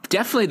 Bishop,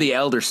 definitely the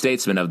elder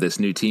statesman of this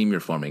new team you're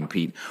forming,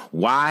 Pete.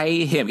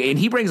 Why him? And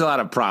he brings a lot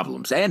of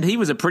problems. And he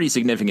was a pretty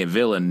significant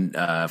villain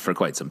for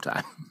quite some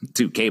time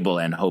to Cable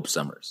and Hope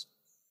Summers.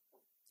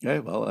 Okay,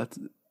 well, that's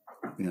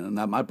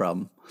not my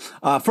problem.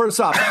 First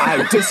off,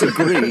 I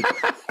disagree.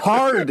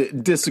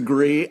 Hard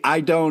disagree. I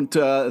don't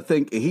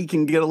think he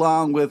can get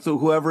along with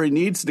whoever he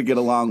needs to get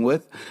along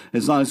with,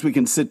 as long as we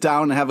can sit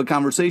down and have a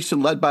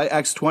conversation led by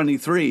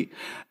X-23.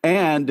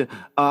 And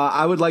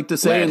I would like to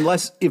say,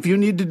 if you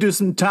need to do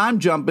some time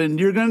jumping,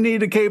 you're going to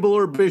need a Cable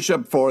or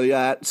Bishop for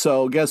that.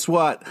 So guess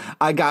what?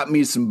 I got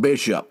me some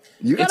Bishop.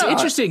 It's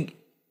interesting.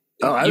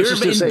 Oh, I was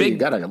just going to say, you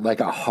got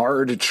a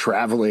hard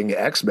traveling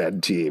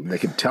X-Men team. They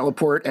can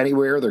teleport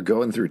anywhere. They're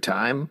going through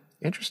time.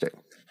 Interesting.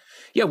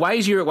 Yeah, why are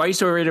you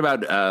so worried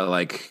about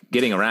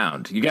getting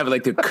around? You got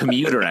like the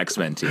commuter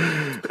X-Men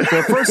team.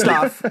 Well, first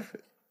off,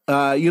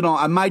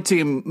 on my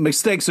team,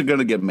 mistakes are going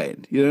to get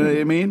made. You know what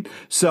I mean?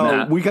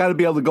 So we got to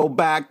be able to go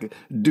back,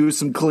 do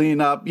some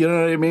cleanup. You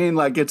know what I mean?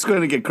 Like, it's going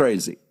to get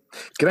crazy.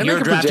 Can I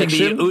make a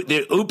prediction?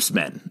 The Oops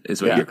Men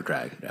is what you're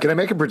driving. Yeah. Can I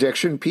make a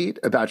prediction, Pete,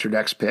 about your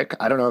next pick?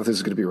 I don't know if this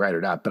is going to be right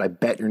or not, but I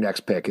bet your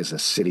next pick is a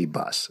city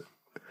bus.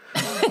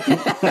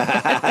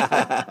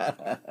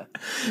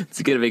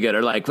 It's gonna be good,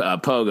 or like a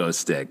pogo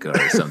stick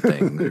or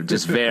something.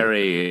 Just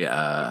very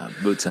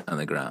boots on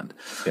the ground.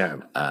 Yeah.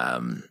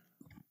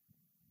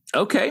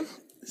 Okay.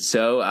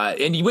 So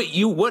and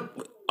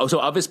so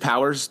of his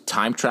powers,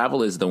 time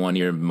travel is the one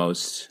you're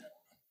most.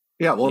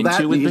 Yeah. Well,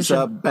 he's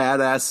a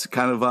badass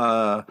kind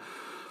of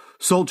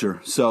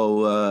soldier.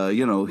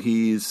 So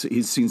he's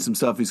seen some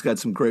stuff. He's got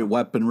some great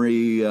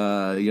weaponry.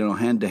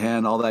 Hand to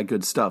hand, all that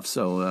good stuff.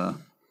 So.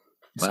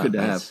 It's good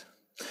to have.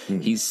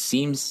 He's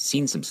seen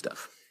some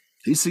stuff.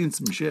 He's seen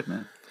some shit,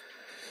 man.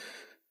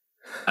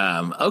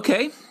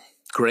 Okay,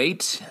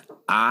 great.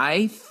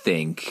 I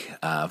think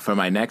for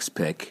my next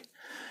pick,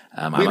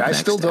 Wait, I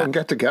still don't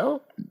get to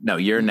go? No,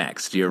 you're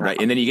next. You're right.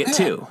 And then you get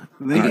two.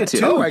 You get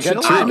two. I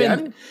get two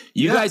again?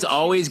 You guys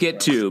always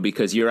get two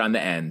because you're on the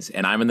ends,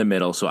 and I'm in the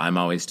middle, so I'm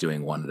always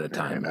doing one at a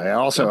time. And I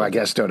also, I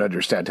guess, don't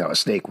understand how a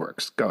snake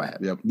works. Go ahead.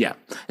 Yep. Yeah.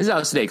 This is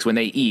how snakes, when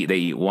they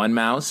eat one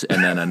mouse,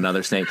 and then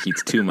another snake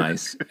eats two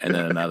mice, and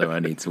then another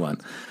one eats one.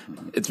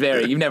 It's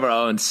you've never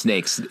owned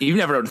snakes. You've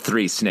never owned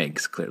three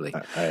snakes, clearly.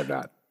 I have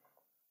not.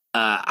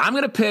 I'm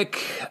going to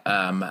pick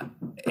I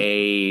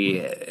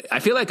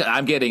feel like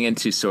I'm getting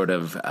into sort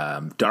of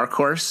Dark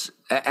Horse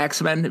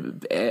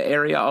X-Men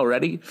area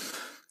already,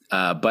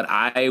 but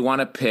I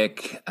want to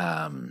pick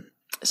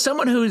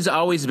someone who's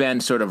always been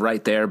sort of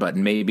right there, but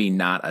maybe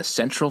not a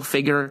central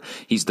figure.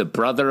 He's the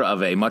brother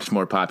of a much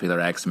more popular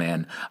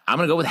X-Man. I'm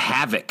going to go with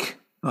Havoc.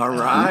 All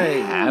right.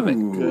 Havoc.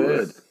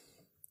 Good.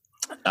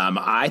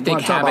 I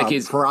think Havoc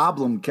is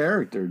problem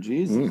character.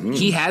 Jesus,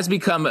 he has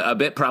become a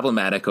bit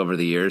problematic over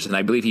the years, and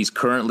I believe he's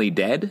currently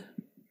dead.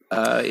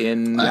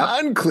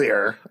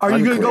 Unclear. Are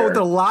you going to go with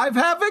the live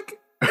Havoc?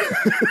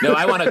 No,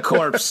 I want a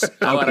corpse.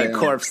 I want a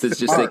corpse that's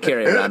just they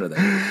carry around with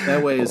it.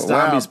 That way, his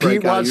zombies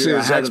break Pete wants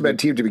his X-Men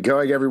team to be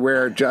going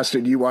everywhere.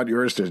 Justin, you want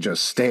yours to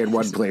just stay in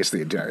one place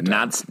the entire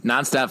time.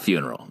 Non-stop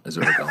funeral is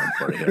what we're going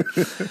for here.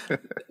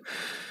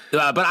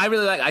 But I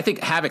really I think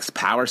Havoc's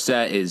power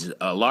set is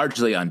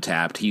largely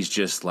untapped. He's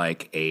just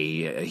like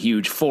a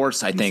huge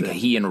force. I think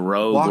he and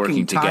Rogue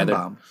working together.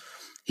 Bomb.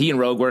 He and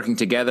Rogue working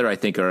together, I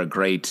think, are a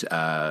great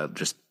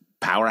just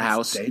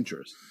powerhouse.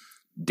 Dangerous.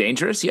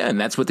 Dangerous, yeah, and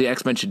that's what the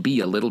X-Men should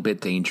be, a little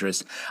bit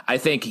dangerous. I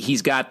think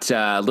he's got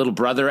little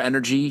brother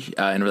energy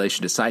in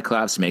relation to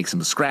Cyclops, makes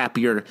him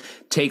scrappier,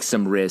 takes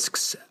some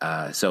risks.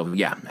 So,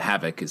 yeah,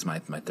 Havoc is my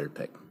third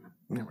pick.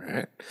 All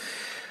right.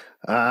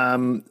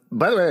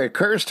 By the way, it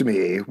occurs to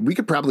me, we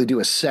could probably do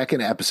a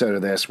second episode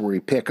of this where we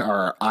pick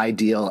our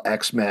ideal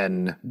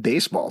X-Men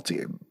baseball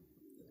team,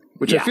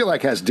 which I feel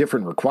like has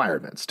different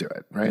requirements to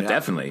it, right? Yeah.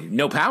 Definitely.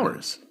 No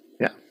powers.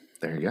 Yeah,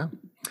 there you go.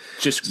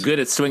 Just good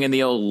at swinging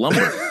the old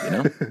lumber, you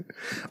know? All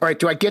right,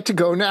 do I get to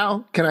go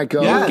now? Can I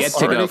go? Yes.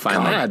 Get to go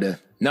finally. God.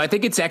 No, I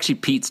think it's actually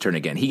Pete's turn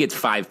again. He gets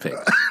 5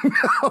 picks.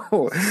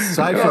 No.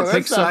 Cypher,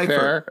 pick Cypher.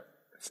 Fair.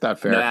 It's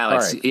not fair. No,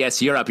 Alex,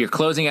 yes, you're up. You're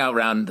closing out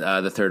round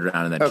the third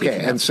round. And then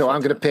okay, and so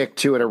I'm going to pick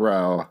 2 in a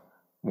row,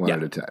 one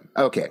at a time.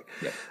 Okay.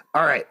 Yep.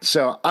 All right,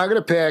 so I'm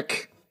going to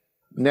pick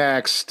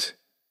next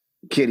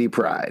Kitty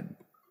Pryde.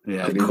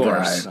 Yeah, Kitty of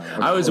course.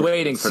 I was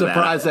waiting for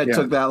Surprised that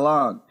took that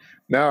long.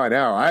 No, I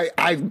know.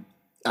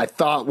 I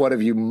thought one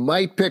of you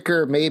might pick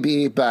her,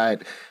 maybe,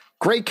 but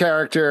great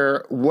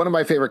character. One of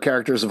my favorite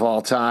characters of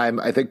all time.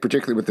 I think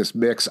particularly with this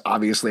mix,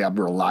 obviously I'm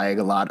relying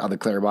a lot on the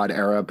Claremont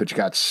era, but you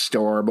got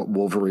Storm,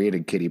 Wolverine,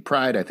 and Kitty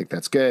Pryde. I think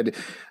that's good.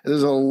 This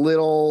is a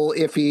little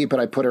iffy, but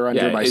I put her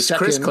under my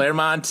second. Is Chris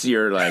Claremont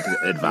your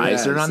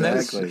advisor on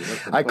this?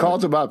 I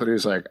called him up and he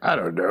was like, I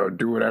don't know,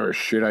 do whatever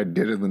shit I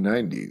did in the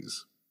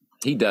 90s.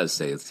 He does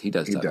say it. He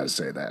does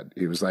say that.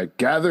 He was like,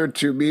 gather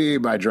to me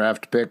my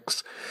draft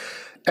picks.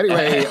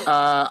 Anyway,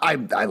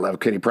 I love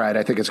Kitty Pryde.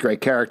 I think it's a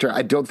great character.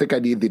 I don't think I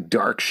need the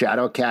dark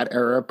Shadowcat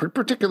era,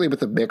 particularly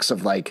with a mix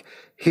of like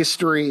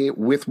history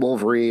with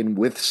Wolverine,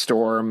 with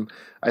Storm.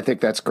 I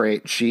think that's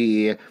great.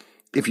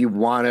 If you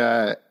want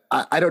to,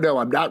 I don't know.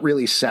 I'm not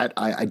really set.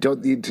 I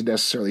don't need to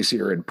necessarily see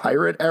her in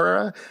Pirate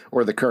era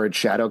or the current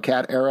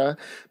Shadowcat era,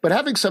 but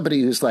having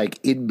somebody who's like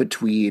in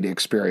between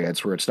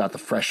experience where it's not the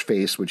fresh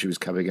face when she was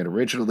coming in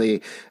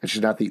originally and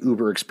she's not the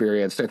uber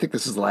experienced. I think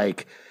this is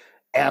like,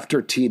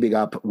 after teaming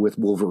up with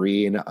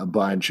Wolverine a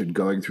bunch and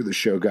going through the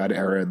Shogun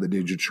era and the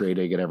ninja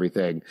training and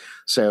everything.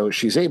 So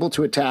she's able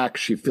to attack.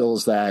 She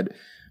feels that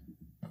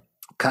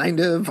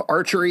kind of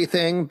archery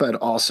thing, but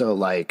also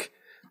like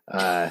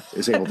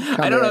is able to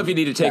come I don't know if you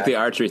need to take the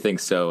archery thing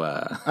so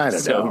I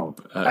don't know.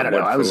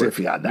 I was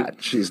iffy on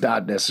that. She's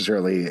not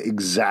necessarily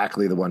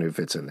exactly the one who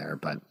fits in there,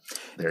 but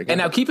there you go. And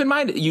now keep in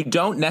mind, you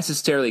don't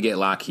necessarily get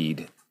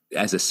Lockheed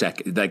as a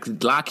second, like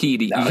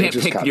Lockheed, you can't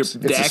pick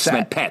the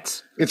X-Men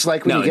pets. It's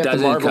like when you get the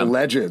Marvel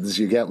Legends,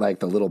 you get like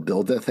the little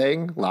build-a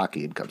thing.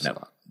 Lockheed comes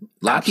along.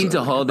 Lockheed's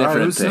a whole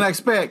different who's thing. the next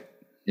pick?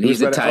 And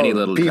he's a tiny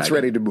little Pete's dragon.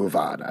 ready to move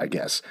on, I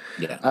guess.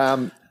 Yeah.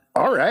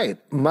 All right.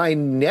 My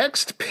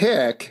next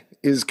pick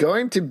is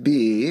going to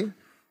be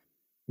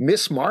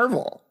Miss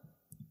Marvel.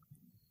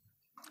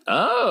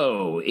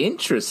 Oh,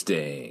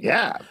 interesting.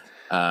 Yeah.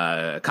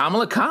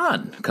 Kamala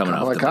Khan coming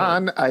off the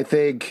Khan, I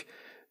think...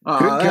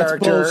 Good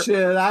character. That's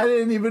bullshit. I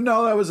didn't even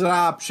know that was an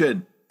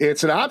option.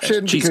 It's an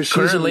option because she's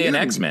currently an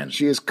X-Men.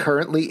 She is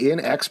currently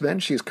in X-Men.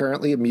 She's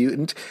currently a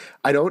mutant.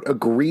 I don't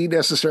agree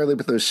necessarily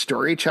with those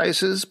story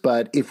choices,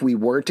 but if we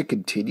were to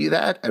continue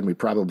that, and we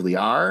probably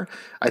are,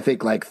 I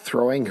think like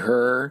throwing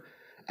her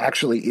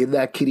actually in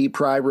that Kitty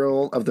Pryde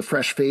role of the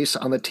fresh face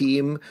on the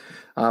team.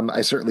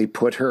 I certainly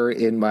put her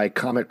in my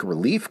comic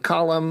relief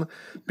column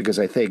because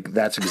I think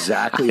that's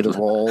exactly the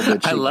role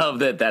that I love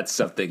that that's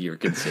something you're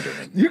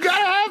considering. You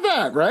gotta have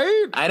that,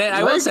 right?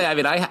 I will say, I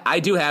mean, I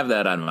do have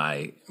that on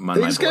my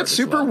things get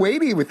super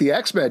weighty with the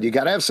X-Men. You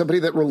gotta have somebody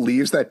that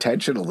relieves that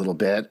tension a little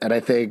bit, and I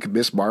think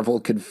Miss Marvel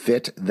can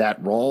fit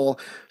that role.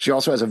 She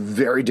also has a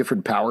very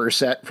different power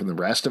set from the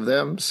rest of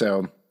them,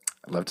 so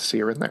I'd love to see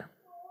her in there.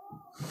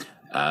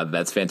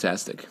 That's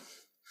fantastic.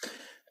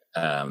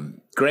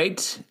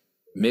 Great.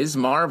 Ms.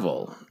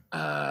 Marvel.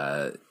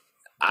 So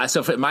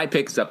for my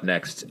pick's up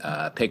next,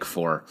 pick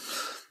 4.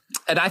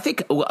 And I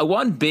think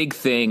one big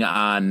thing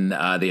on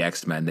the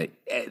X-Men that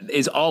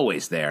is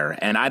always there,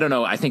 and I don't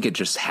know, I think it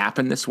just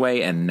happened this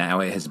way, and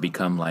now it has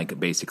become like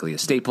basically a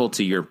staple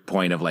to your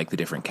point of like the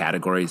different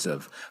categories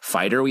of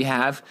fighter we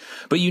have.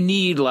 But you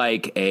need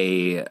like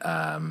a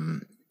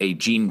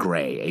Jean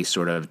Grey, a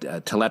sort of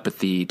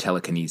telepathy,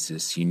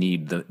 telekinesis. You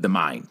need the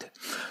mind.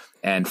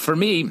 And for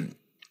me,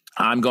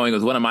 I'm going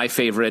with one of my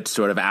favorite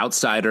sort of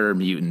outsider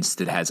mutants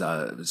that has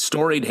a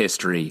storied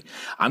history.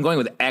 I'm going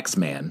with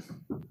X-Man.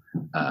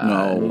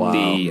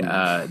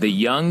 The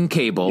young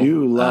Cable.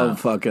 You love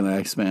fucking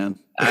X-Man.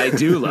 I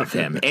do love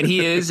him. And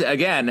he is,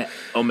 again,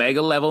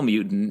 Omega level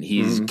mutant.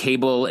 He's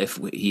Cable if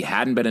he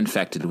hadn't been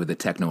infected with a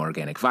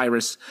techno-organic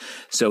virus.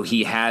 So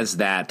he has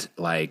that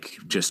like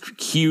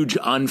just huge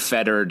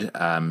unfettered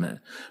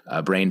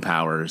brain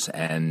powers.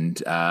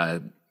 And I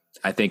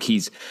think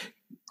he's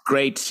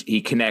great.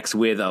 He connects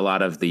with a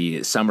lot of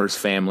the Summers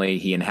family.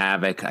 He and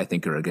Havoc, I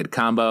think, are a good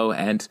combo.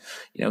 And,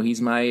 you know,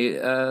 he's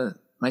my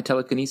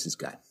telekinesis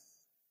guy.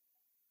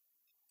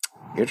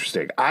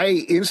 Interesting.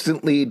 I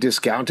instantly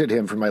discounted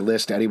him from my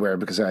list anywhere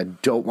because I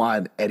don't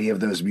want any of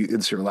those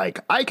mutants who are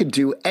like, I could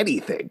do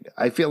anything.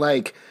 I feel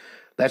like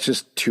that's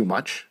just too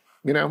much,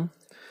 you know?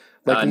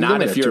 Like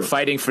not if you're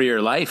fighting for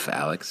your life,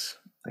 Alex.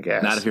 I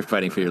guess. Not if you're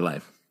fighting for your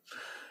life.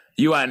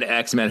 You want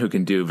X-Men who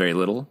can do very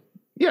little?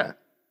 Yeah.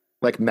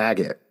 Like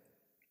Maggot.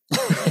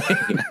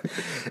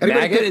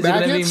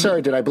 Maggot?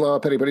 Sorry, did I blow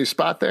up anybody's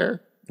spot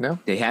there? No?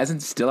 He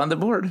hasn't still on the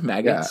board.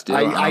 Maggot's still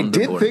on the board. I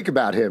did think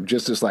about him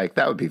just as like,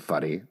 that would be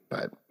funny,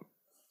 but.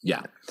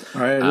 Yeah.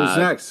 All right, who's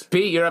next?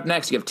 Pete, you're up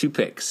next. You have 2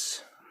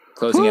 picks.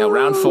 Closing out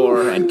round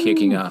 4 and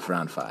kicking off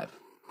round 5.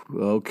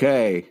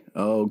 Okay.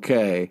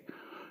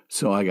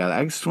 So I got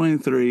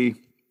X-23.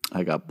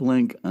 I got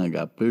Blink. I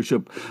got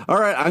Bishop. All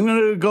right, I'm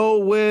going to go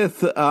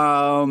with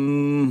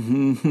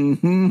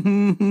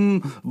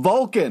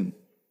Vulcan.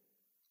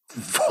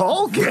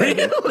 Vulcan?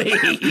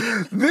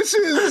 Really? This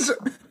is...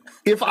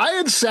 If I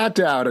had sat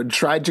down and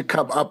tried to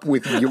come up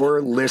with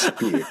your list,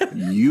 Pete.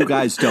 You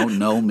guys don't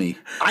know me.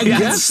 I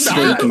guess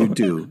not. You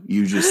do.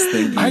 You just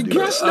think you do. I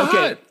guess not.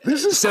 Okay.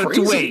 This is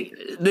crazy. Wait,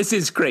 this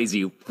is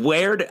crazy.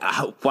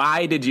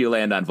 Why did you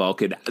land on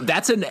Vulcan?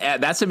 That's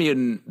a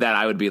mutant that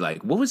I would be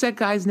like, what was that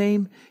guy's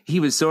name? He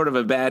was sort of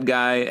a bad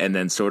guy and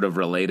then sort of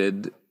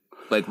related.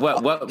 Like,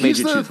 what made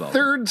you choose Vulcan? He's the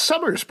third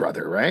Summers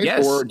brother, right?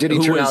 Yes. Or did he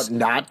turn out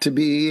not to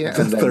be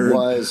and then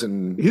was?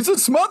 And he's a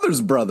Smothers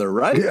brother,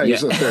 right? Yeah,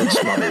 he's the third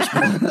Smothers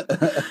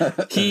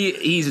brother. He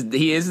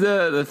is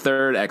the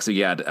third. Actually,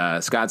 yeah,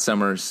 Scott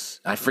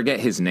Summers. I forget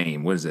his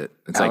name. What is it?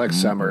 It's Alex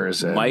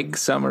Summers. Mike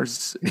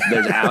Summers.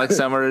 There's Alex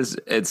Summers.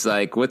 It's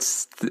like,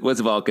 what's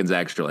Vulcan's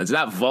actual? It's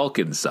not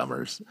Vulcan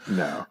Summers.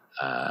 No.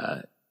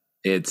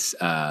 It's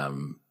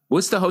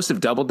what's the host of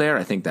Double Dare?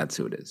 I think that's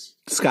who it is.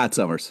 Scott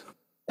Summers.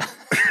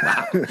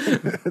 Wow.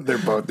 They're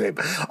both named.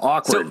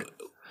 Awkward.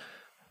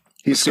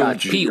 He's Scott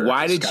Jr. Pete,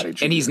 why did you,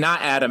 and he's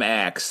not Adam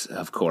X,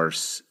 of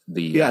course.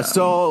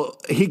 So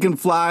he can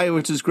fly,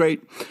 which is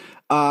great.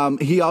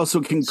 He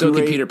also can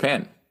create Peter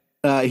Pan.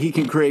 He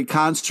can create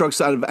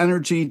constructs out of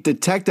energy,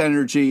 detect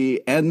energy,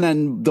 and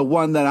then the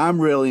one that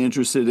I'm really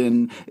interested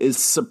in is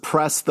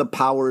suppress the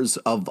powers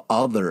of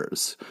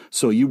others.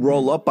 So you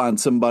roll up on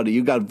somebody,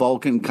 you got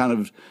Vulcan kind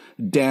of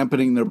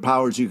dampening their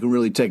powers, you can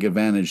really take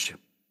advantage.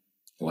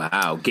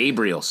 Wow.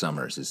 Gabriel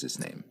Summers is his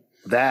name.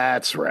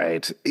 That's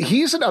right.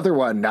 He's another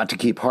one, not to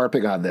keep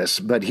harping on this,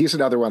 but he's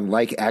another one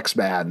like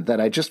X-Man that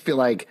I just feel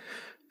like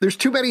there's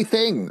too many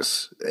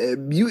things.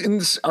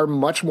 Mutants are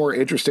much more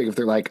interesting if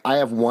they're like, I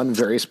have one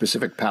very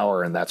specific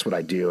power and that's what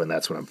I do and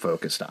that's what I'm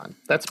focused on.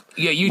 That's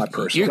my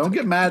personal. Don't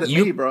get mad at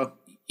me, bro.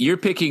 You're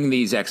picking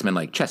these X-Men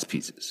like chess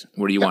pieces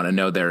where you want to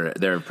know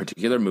their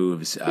particular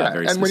moves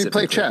very specifically. And when you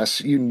play chess,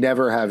 you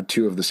never have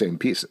 2 of the same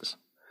pieces.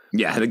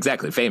 Yeah,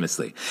 exactly.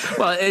 Famously.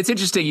 Well, it's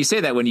interesting you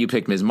say that when you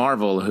pick Ms.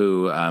 Marvel,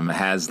 who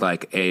has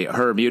like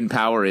her mutant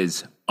power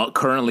is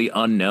currently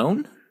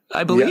unknown,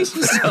 I believe.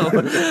 Yes. So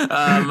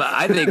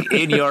I think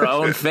in your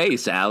own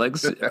face,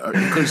 Alex,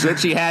 because what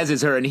she has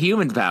is her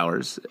inhuman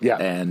powers. Yeah.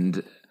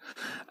 And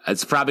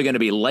it's probably going to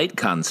be light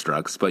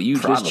constructs, but you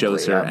just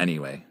chose her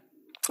anyway.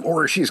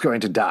 Or she's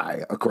going to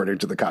die, according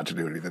to the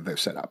continuity that they've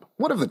set up.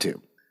 One of the 2.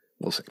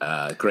 We'll see.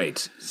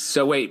 Great.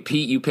 So wait,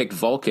 Pete, you picked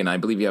Vulcan. I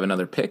believe you have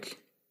another pick.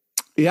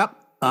 Yep,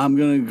 I'm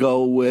going to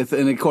go with,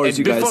 and of course,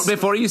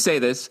 before you say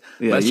this,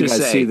 let's just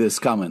say, see this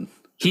coming.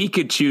 He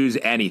could choose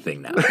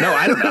anything now. No,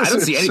 I don't know. I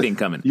don't see anything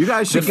coming. You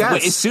guys should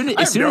guess. As soon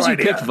as you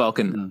picked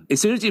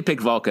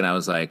Vulcan, I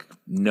was like,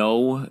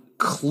 no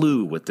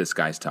clue what this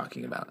guy's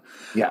talking about.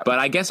 Yeah. But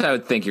I guess I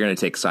would think you're going to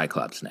take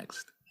Cyclops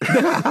next.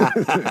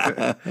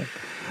 All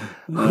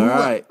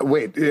right.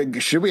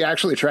 Wait, should we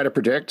actually try to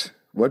predict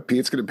what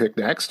Pete's going to pick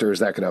next, or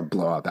is that going to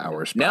blow up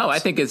our spots? No, I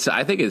think it's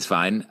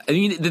fine. I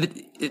mean,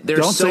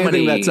 there's Don't so say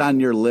many that's on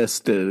your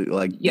list.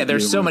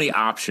 There's so many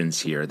options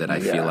here that I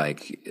feel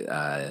like.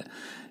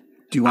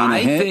 Do you want to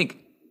hint? I think,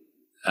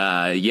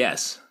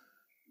 yes.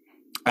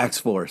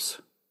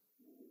 X-Force.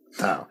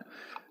 Oh.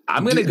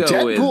 I'm going to go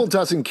Deadpool with... Deadpool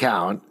doesn't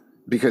count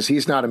because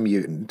he's not a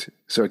mutant,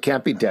 so it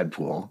can't be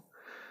Deadpool.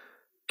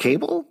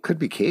 Cable? Could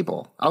be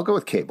Cable. I'll go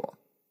with Cable.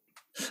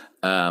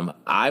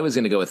 I was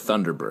going to go with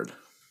Thunderbird.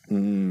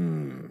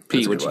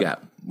 Pete, what you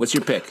got? What's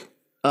your pick?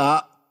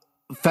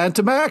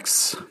 Phantom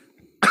X.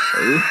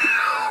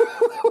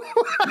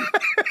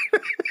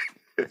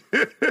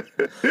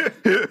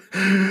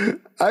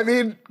 I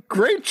mean,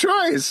 great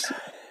choice.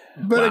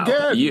 But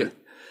again...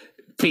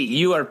 Pete,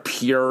 you are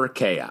pure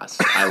chaos.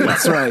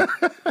 That's right.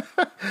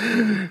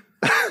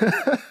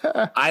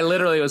 I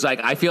literally was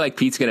like, I feel like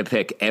Pete's going to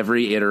pick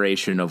every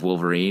iteration of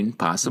Wolverine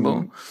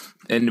possible,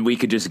 and we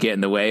could just get in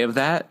the way of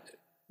that.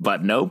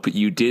 But nope,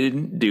 you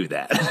didn't do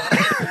that.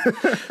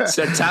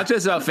 So talk to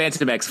us about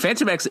Phantom X.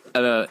 Phantom X,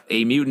 a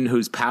mutant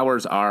whose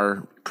powers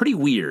are pretty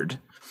weird.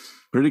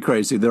 Pretty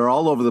crazy. They're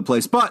all over the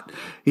place. But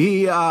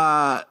he...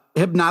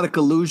 hypnotic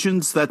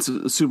illusions, that's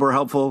super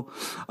helpful.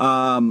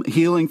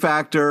 Healing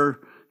factor.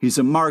 He's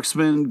a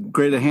marksman,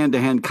 great at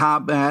hand-to-hand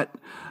combat.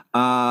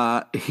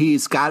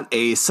 He's got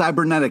a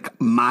cybernetic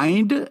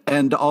mind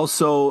and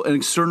also an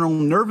external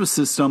nervous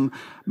system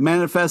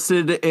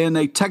manifested in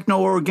a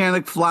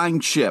techno-organic flying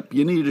ship.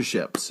 You need a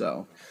ship,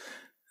 so...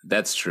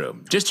 That's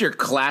true. Just your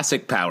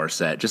classic power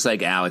set, just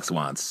like Alex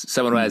wants.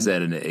 Someone who has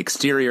an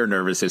exterior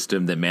nervous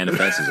system that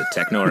manifests as a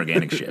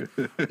techno-organic ship.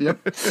 Yep.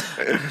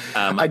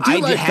 I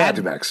like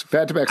Phantom X.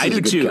 Phantom X is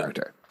a good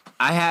character.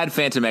 I had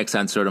Phantom X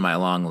on sort of my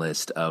long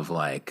list of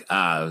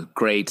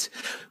great.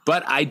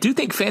 But I do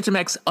think Phantom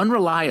X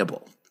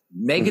unreliable.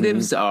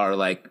 Negatives are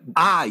like...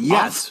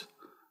 yes.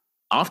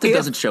 Often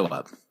doesn't show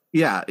up.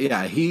 Yeah.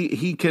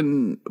 He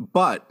can...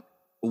 But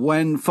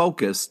when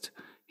focused...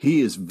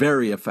 He is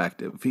very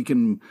effective. He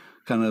can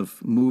kind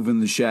of move in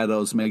the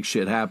shadows, make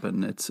shit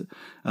happen. It's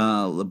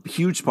a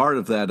huge part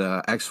of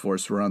that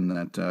X-Force run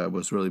that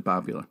was really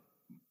popular.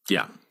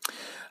 Yeah,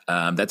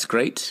 that's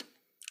great.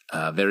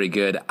 Very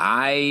good.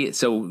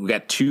 So we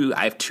got two.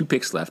 I have two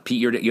picks left. Pete,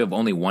 you have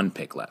only one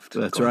pick left.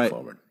 That's right.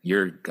 Forward.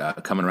 You're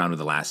coming around with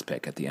the last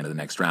pick at the end of the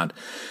next round.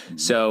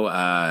 So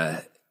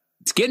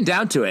it's getting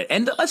down to it.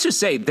 And let's just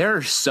say there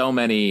are so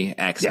many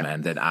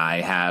X-Men that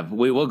I have.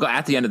 We will go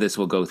at the end of this.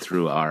 We'll go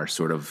through our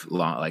sort of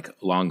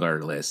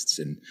longer lists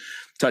and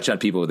touch on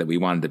people that we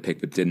wanted to pick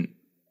but didn't.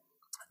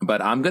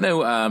 But I'm going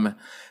to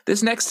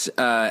this next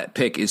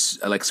pick is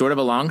like sort of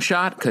a long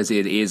shot because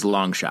it is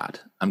long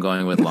shot. I'm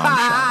going with long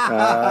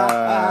shot.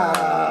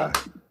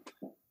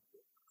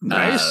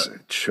 Nice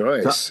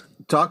choice.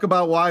 Talk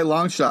about why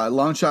long shot.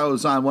 Long shot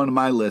was on one of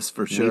my lists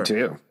for sure. Me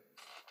too.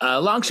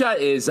 Longshot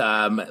is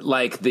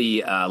like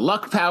the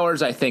luck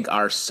powers. I think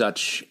are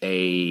such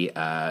a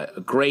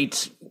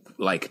great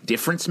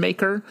difference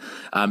maker,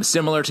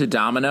 similar to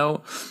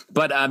Domino.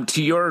 But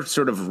to your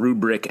sort of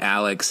rubric,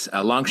 Alex,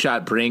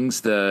 Longshot brings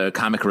the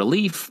comic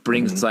relief,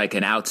 brings like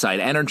an outside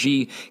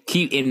energy.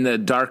 Keep in the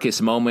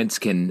darkest moments,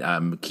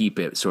 can keep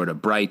it sort of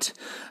bright.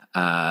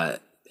 And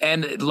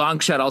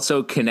Longshot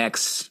also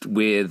connects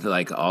with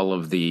like all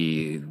of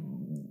the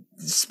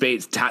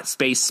space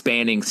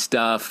spanning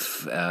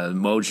stuff.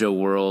 Mojo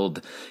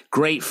World,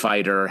 great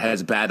fighter,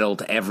 has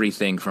battled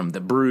everything from the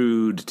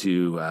Brood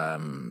to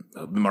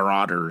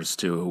Marauders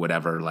to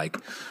whatever.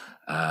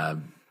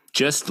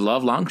 Just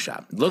love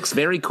Longshot. Looks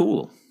very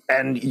cool.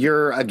 And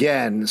you're,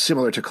 again,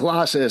 similar to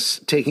Colossus,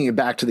 taking it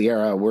back to the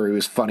era where he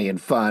was funny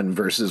and fun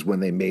versus when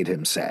they made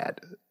him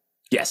sad.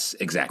 Yes,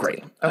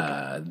 exactly. Great.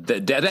 Okay.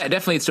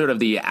 Definitely sort of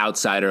the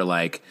outsider,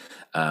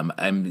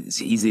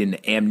 he's an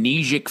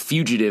amnesic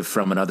fugitive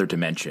from another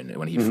dimension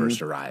when he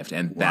first arrived,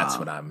 and that's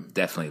what I'm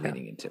definitely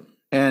leaning into.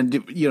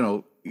 And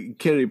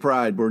Kitty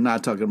Pryde, we're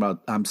not talking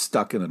about I'm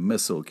stuck in a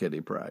missile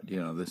Kitty Pryde.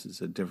 this is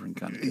a different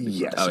kind of Kitty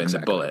Yes, Pryde. Exactly.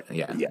 In the bullet.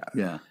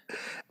 Yeah.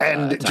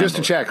 And just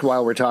to check,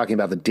 while we're talking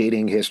about the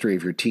dating history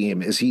of your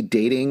team, is he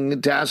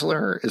dating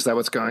Dazzler? Is that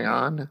what's going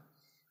on?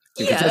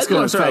 Because that's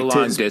going to affect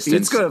long distance.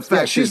 It's going to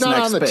affect she's not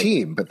on the pick.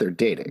 team, but they're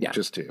dating.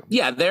 Just to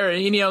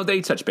they're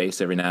they touch base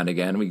every now and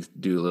again. We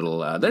do a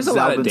little. There's a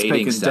lot of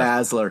dating stuff.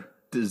 Dazzler.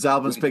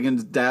 Zalvin's picking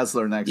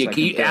Dazzler next.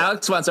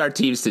 Alex wants our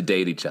teams to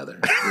date each other.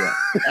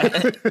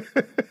 Yeah.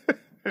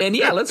 And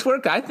let's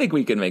work. I think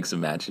we can make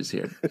some matches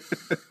here.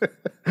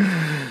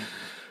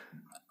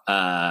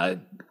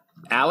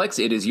 Alex,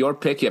 it is your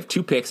pick. You have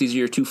two picks. These are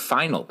your two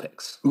final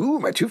picks. Ooh,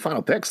 my two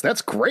final picks.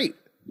 That's great.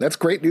 That's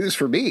great news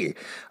for me.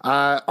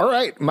 All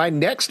right, my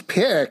next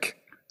pick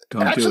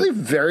Actually,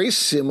 very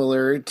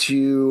similar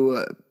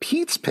to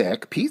Pete's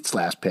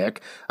last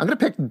pick. I'm going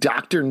to pick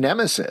Dr.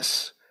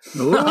 Nemesis.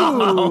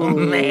 Oh,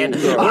 man.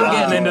 We're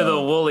getting into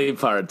the woolly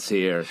parts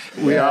here.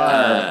 We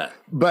are.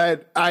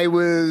 But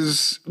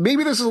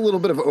maybe this is a little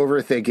bit of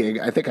overthinking.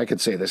 I think I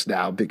could say this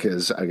now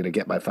because I'm going to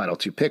get my final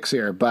 2 picks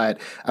here. But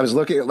I was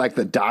looking at like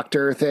the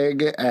doctor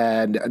thing.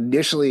 And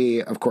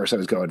initially, of course, I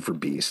was going for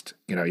Beast.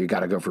 You got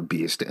to go for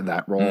Beast in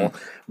that role.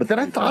 But then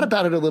I thought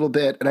about it a little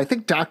bit. And I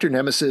think Dr.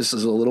 Nemesis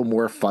is a little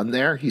more fun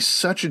there. He's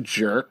such a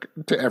jerk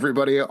to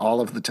everybody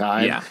all of the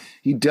time. Yeah.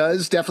 He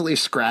does definitely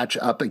scratch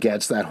up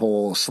against that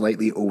whole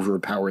slightly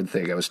overpowered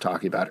thing I was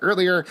talking about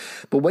earlier.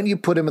 But when you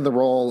put him in the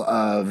role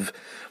of,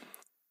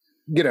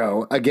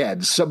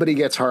 again, somebody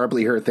gets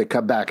horribly hurt, they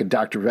come back, and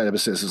Dr.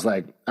 Nemesis is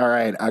like, all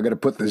right, I'm going to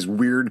put this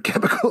weird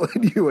chemical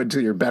in you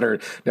until you're better.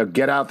 Now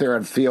get out there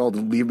on field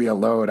and leave me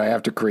alone. I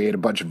have to create a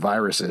bunch of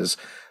viruses.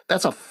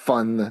 That's a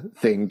fun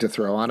thing to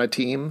throw on a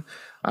team.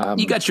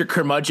 You got your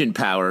curmudgeon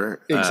power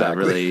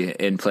really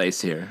in place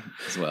here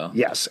as well.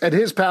 Yes. And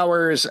his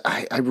powers,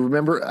 I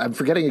remember, I'm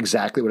forgetting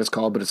exactly what it's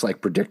called, but it's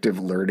like predictive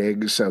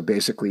learning. So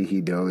basically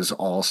he knows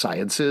all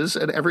sciences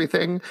and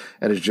everything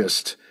and is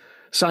just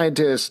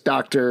scientist,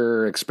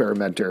 doctor,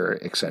 experimenter,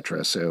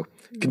 etc. So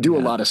can do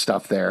a lot of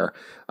stuff there.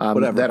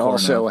 That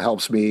also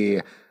helps me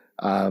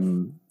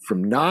from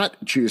not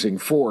choosing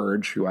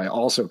Forge, who I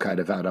also kind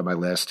of had on my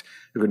list,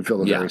 who can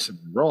fill a very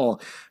similar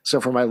role. So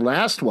for my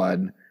last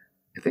one,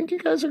 I think you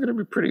guys are going to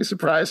be pretty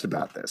surprised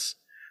about this.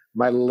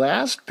 My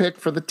last pick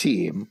for the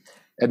team,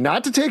 and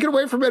not to take it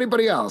away from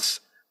anybody else,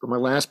 but my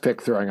last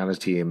pick throwing on his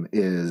team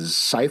is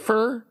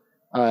Cypher,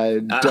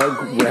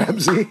 Doug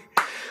Ramsey.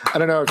 I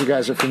don't know if you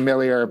guys are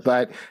familiar,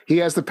 but he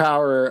has the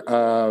power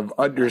of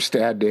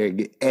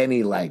understanding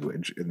any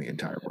language in the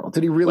entire world.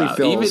 And he really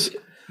fills,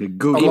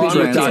 along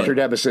with Dr.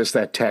 Nemesis,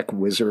 that tech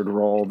wizard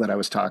role that I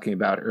was talking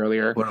about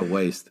earlier. What a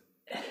waste.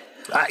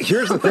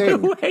 Here's the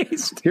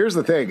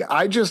thing.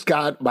 I just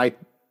got my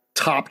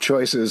top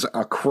choices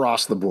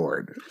across the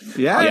board.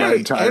 Yeah, my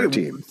entire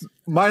team.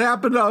 Might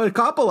happen to a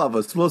couple of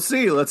us. We'll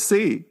see. Let's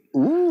see.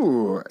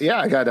 Ooh,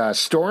 yeah. I got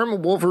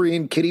Storm,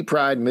 Wolverine, Kitty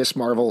Pryde, Miss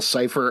Marvel,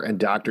 Cypher, and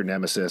Dr.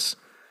 Nemesis.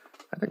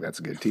 I think that's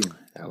a good team.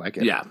 I like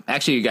it. Yeah.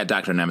 Actually, you got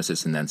Dr.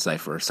 Nemesis and then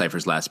Cypher.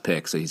 Cypher's last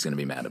pick, so he's going to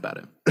be mad about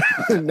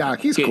it. Nah,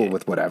 he's cool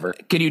with whatever.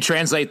 Can you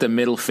translate the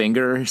middle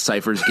finger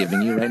Cypher's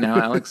giving you right now,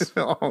 Alex?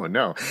 Oh,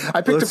 no.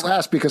 I picked him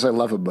last because I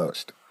love him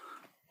most.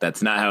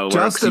 That's not how it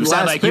works. You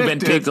sound like you've been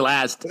picked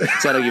last.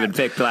 Sound like you've been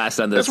picked last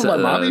on this. That's what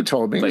my mommy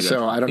told me,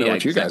 so I don't know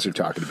what you guys are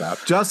talking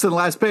about. Justin,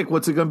 last pick.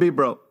 What's it going to be,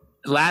 bro?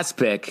 Last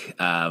pick.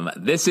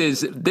 This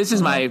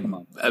is my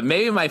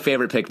maybe my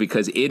favorite pick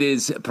because it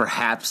is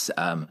perhaps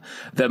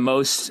the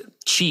most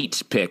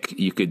cheat pick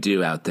you could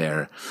do out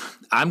there.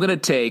 I'm going to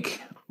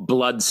take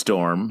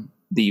Bloodstorm,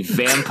 the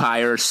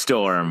Vampire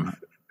Storm.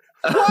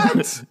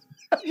 What?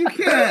 You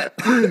can't.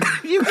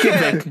 You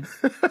can't.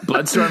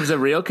 Bloodstorm's a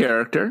real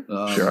character.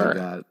 Oh, sure. My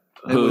God.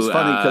 It was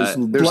funny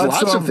because there's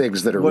lots of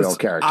things that are real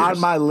characters on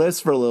my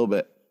list for a little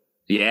bit.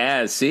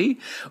 Yeah. See.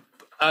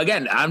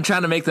 Again, I'm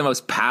trying to make the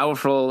most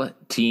powerful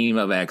team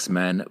of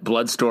X-Men.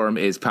 Bloodstorm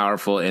is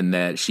powerful in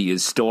that she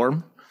is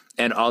Storm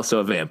and also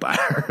a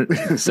vampire.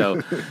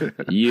 So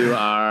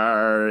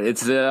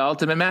it's the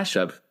ultimate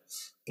mashup.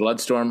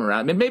 Bloodstorm around.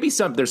 I mean, maybe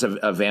there's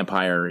a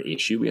vampire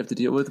issue we have to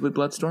deal with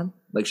Bloodstorm.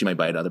 Like she might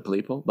bite other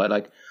people, but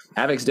like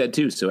Havoc's dead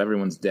too, so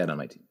everyone's dead on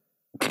my team.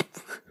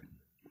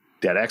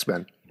 Dead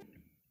X-Men.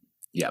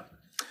 Yep.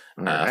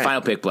 Right.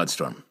 Final pick,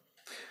 Bloodstorm.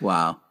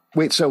 Wow.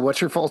 Wait, so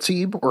what's your full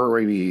team, or are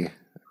we?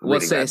 We'll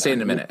say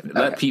in a minute.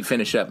 Let Pete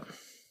finish up.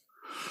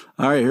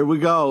 All right, here we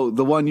go.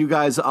 The one you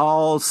guys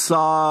all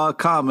saw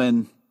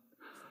coming.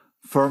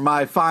 For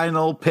my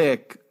final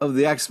pick of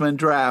the X-Men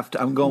draft,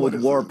 I'm going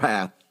with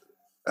Warpath.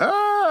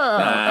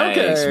 Nice.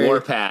 Okay.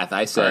 Warpath.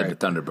 I said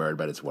Thunderbird,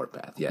 but it's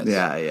Warpath. Yes.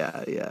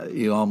 Yeah.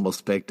 You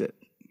almost picked it.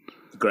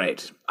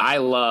 Great. I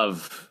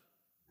love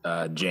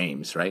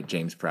James, right?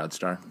 James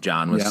Proudstar.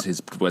 John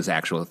was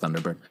actual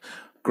Thunderbird.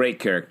 Great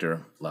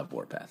character. Love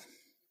Warpath.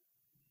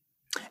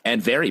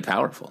 And very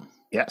powerful.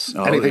 Yes.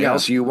 Anything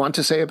else you want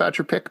to say about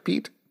your pick,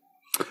 Pete?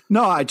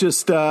 No, I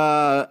just,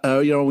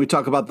 we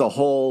talk about the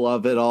whole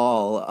of it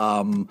all.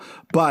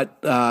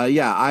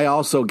 I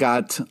also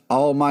got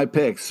all my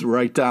picks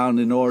right down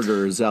in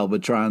order,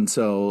 Zalbatron.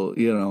 So,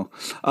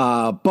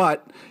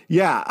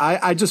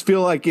 I just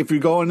feel like if you're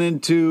going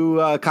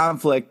into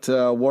conflict,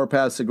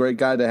 Warpath's a great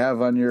guy to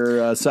have on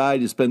your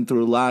side. He's been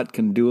through a lot,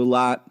 can do a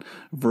lot,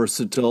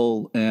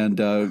 versatile,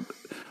 and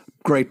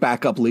great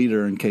backup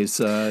leader in case,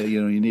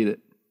 you need it.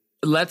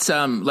 Let's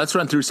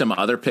run through some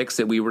other picks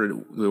that we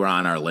were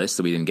on our list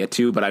that we didn't get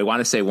to, but I want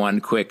to say one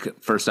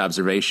quick first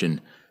observation.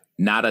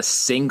 Not a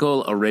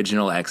single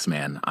original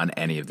X-Man on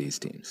any of these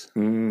teams.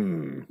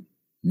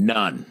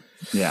 None.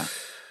 Yeah.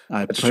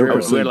 I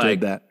purposely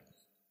did that.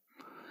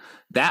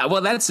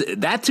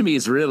 That to me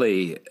is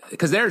really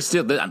because there's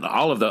still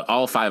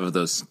all 5 of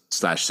those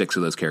 /6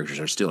 of those characters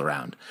are still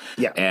around.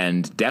 Yeah.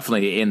 And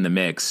definitely in the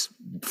mix.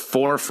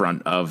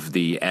 forefront of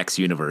the X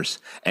universe,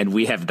 and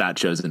we have not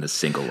chosen a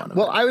single one of them.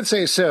 Well, I would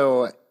say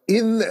so.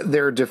 In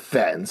their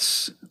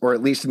defense, or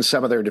at least in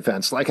some of their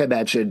defense, like I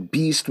mentioned,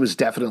 Beast was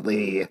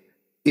definitely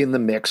in the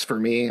mix for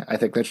me. I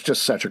think that's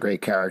just such a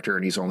great character,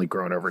 and he's only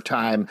grown over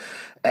time.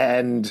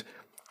 And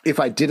if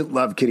I didn't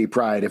love Kitty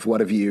Pryde, if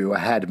one of you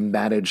had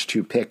managed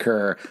to pick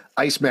her,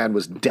 Iceman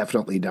was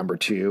definitely number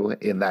 2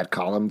 in that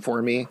column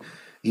for me.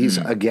 He's,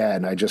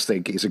 again, I just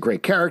think he's a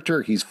great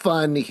character. He's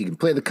fun. He can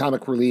play the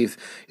comic relief.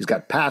 He's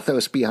got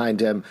pathos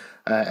behind him,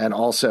 and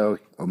also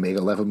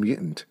Omega level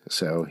mutant.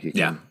 So he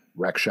can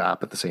wreck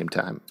shop at the same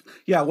time.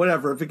 Yeah,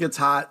 whatever. If it gets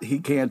hot, he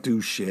can't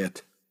do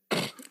shit.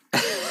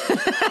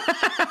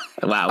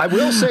 Wow. I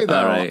will say,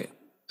 though,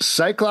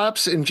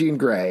 Cyclops and Jean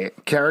Grey,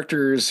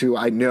 characters who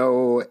I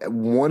know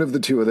one of the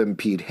two of them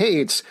Pete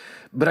hates,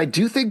 but I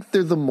do think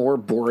they're the more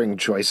boring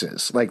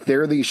choices. Like,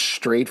 they're the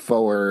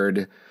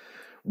straightforward,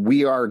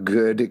 we are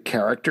good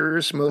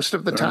characters most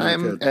of the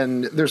time,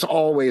 and there's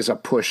always a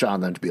push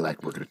on them to be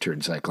like, we're going to turn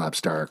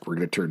Cyclops dark, we're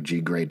going to turn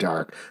Jean Grey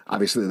dark.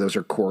 Obviously, those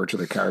are core to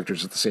the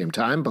characters at the same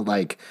time, but,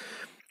 like,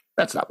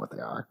 that's not what they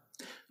are.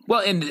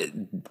 Well,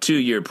 and to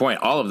your point,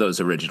 all of those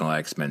original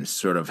X-Men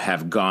sort of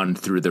have gone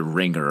through the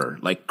ringer.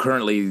 Like,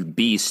 currently,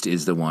 Beast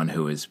is the one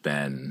who has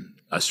been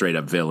a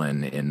straight-up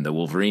villain in the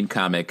Wolverine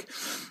comic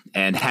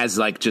and has,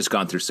 like, just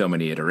gone through so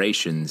many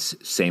iterations.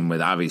 Same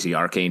with, obviously,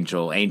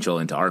 Archangel, Angel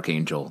into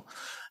Archangel.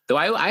 Though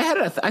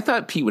I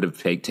thought Pete would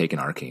have taken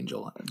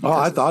Archangel. Oh,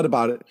 I thought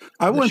about it.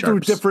 I went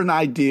through different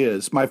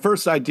ideas. My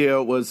first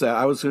idea was that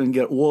I was going to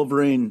get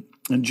Wolverine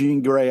and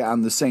Jean Grey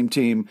on the same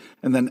team,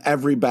 and then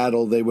every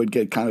battle they would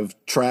get kind of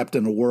trapped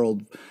in a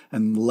world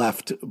and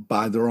left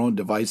by their own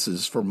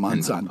devices for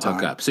months on time.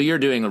 Hook up. So you're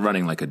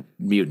running like a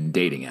mutant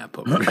dating app.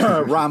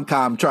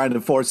 Rom-com, trying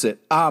to force it.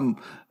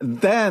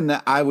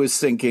 Then I was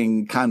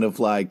thinking kind of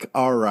like,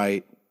 all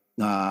right,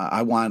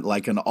 I want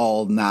like an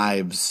all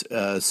knives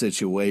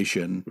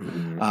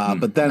situation.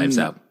 But then Knives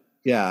Out.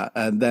 Yeah,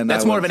 and then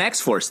that's more of an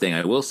X-Force thing,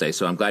 I will say.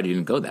 So I'm glad you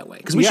didn't go that way,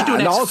 because we should do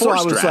an X-Force also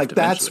I was draft like,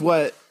 that's eventually.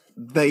 what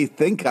they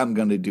think I'm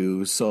going to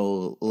do.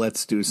 So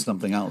let's do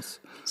something else.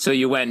 So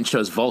you went and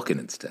chose Vulcan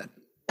instead.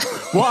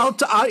 Well,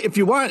 if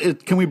you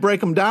want, can we break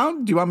them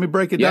down? Do you want me to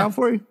break it down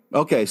for you?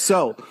 Okay,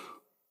 so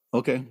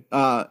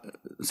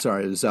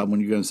sorry, is that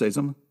when you're going to say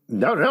something?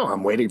 No,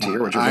 I'm waiting to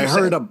hear what you're going to say.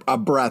 I heard a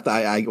breath.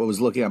 I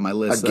was looking at my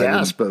list. A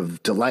gasp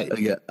of delight.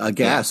 A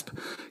gasp.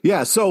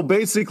 Yeah, so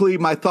basically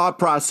my thought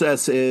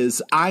process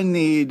is I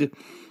need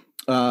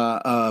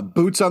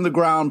boots on the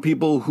ground,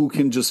 people who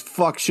can just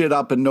fuck shit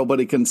up and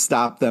nobody can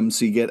stop them,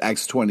 so you get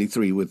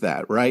X-23 with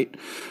that, right?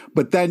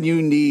 But then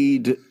you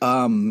need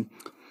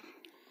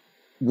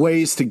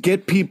ways to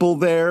get people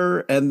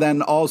there, and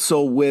then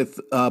also with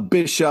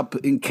Bishop,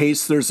 in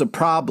case there's a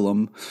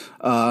problem,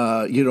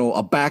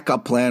 a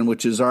backup plan,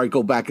 which is, all right,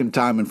 go back in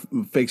time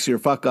and fix your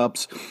fuck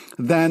ups.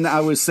 Then I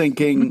was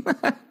thinking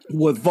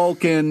with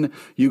Vulcan,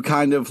 you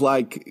kind of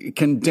like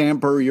can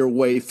damper your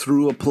way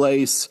through a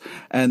place.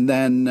 And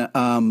then,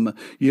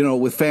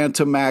 with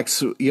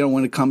Phantomax,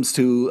 when it comes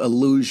to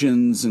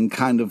illusions and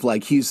kind of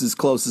like, he's as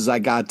close as I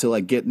got to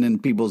like getting in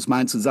people's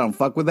minds, because I don't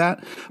fuck with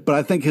that. But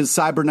I think his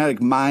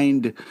cybernetic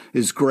mind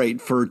is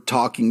great for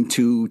talking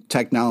to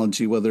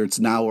technology, whether it's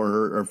now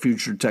or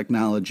future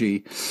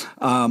technology.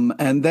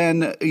 And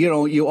then,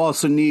 you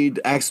also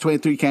need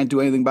X-23 can't do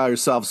anything by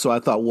herself. So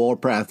I thought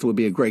Warpath would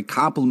be a great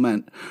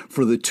complement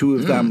for the two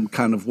of them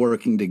kind of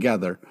working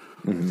together.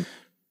 And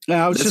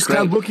I was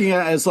kind of looking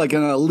at it as like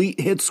an elite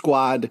hit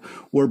squad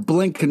where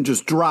Blink can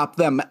just drop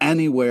them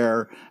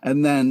anywhere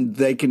and then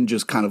they can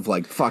just kind of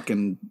like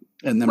fucking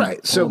and then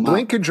right. So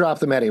Blink can drop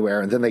them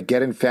anywhere, and then they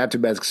get in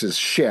Phantomex's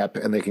ship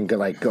and they can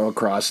go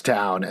across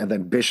town, and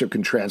then Bishop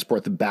can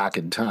transport them back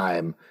in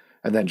time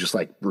and then just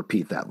like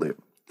repeat that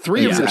loop.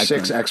 3 of the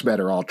 6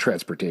 X-Men are all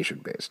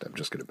transportation based. I'm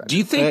just going to bet. Do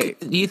you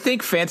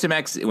think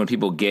Phantomax, when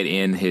people get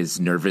in his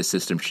nervous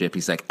system ship,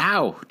 he's like,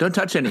 "Ow, don't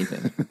touch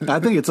anything"? I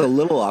think it's a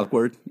little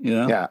awkward,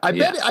 Yeah, I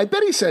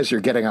bet he says you're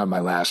getting on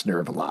my last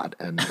nerve a lot,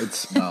 and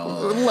it's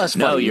less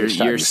funny. No,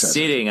 you're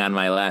sitting on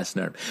my last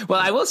nerve. Well,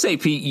 I will say,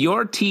 Pete,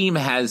 your team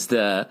has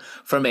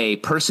from a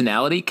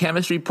personality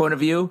chemistry point of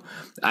view,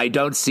 I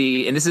don't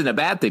see, and this isn't a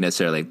bad thing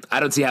necessarily, I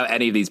don't see how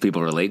any of these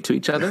people relate to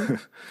each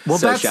other. Well,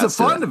 so that's the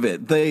fun of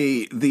it.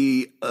 They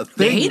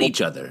hate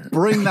each other.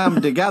 Bring them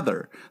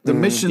together. The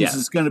missions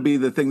is going to be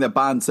the thing that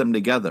bonds them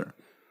together.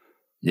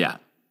 Yeah.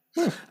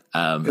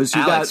 Because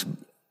you got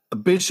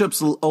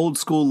Bishop's old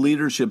school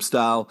leadership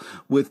style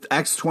with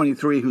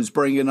X-23, who's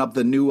bringing up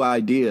the new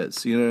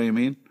ideas. You know what I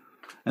mean?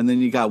 And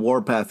then you got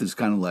Warpath, who's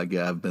kind of like,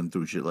 yeah, I've been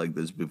through shit like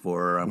this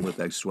before. I'm with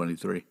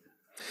X-23.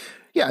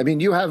 Yeah, I mean,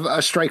 you have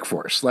a strike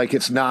force. Like,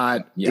 it's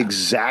not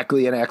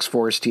exactly an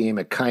X-Force team.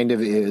 It kind of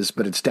is,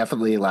 but it's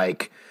definitely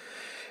like,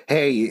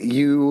 hey,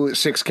 you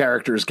 6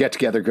 characters get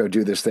together, go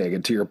do this thing.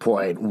 And to your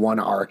point, one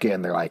arc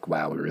in, they're like,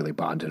 wow, we really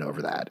bonded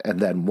over that.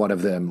 And then one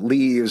of them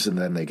leaves, and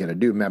then they get a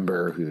new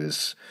member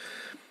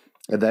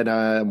and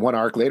then one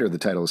arc later, the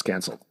title is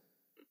canceled.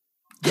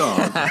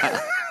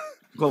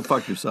 Go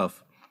fuck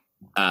yourself.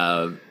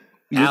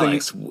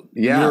 Alex,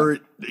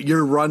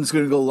 your run's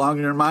going to go longer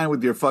than your mine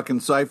with your fucking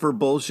Cypher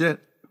bullshit?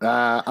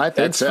 I think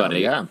that's so. Funny.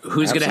 Yeah,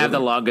 who's going to have the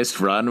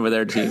longest run with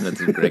our team? That's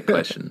a great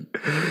question.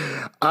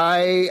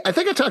 I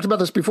think I talked about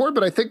this before,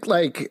 but I think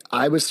like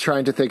I was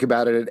trying to think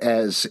about it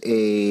as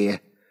I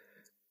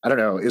don't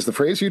know, is the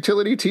phrase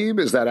utility team?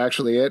 Is that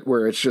actually it?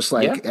 Where it's just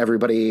like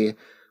everybody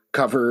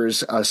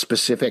covers a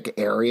specific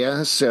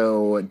area.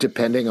 So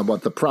depending on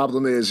what the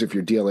problem is, if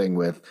you're dealing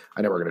with,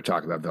 I know we're going to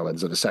talk about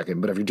villains in a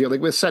second, but if you're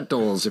dealing with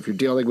Sentinels, if you're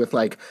dealing with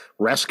like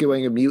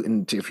rescuing a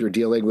mutant, if you're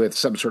dealing with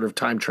some sort of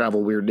time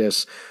travel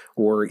weirdness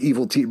or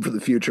evil team for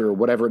the future or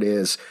whatever it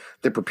is,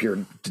 they're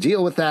prepared to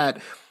deal with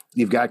that.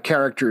 You've got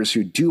characters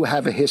who do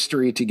have a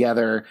history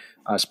together,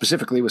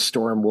 specifically with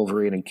Storm,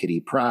 Wolverine, and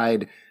Kitty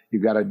Pryde.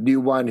 You've got a new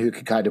one who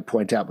can kind of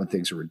point out when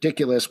things are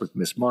ridiculous with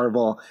Miss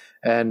Marvel.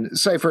 And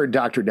Cypher and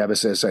Dr.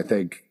 Nemesis, I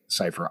think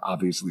Cypher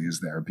obviously is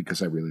there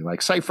because I really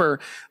like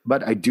Cypher,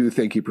 but I do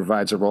think he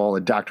provides a role.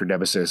 And Dr.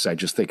 Nemesis, I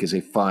just think is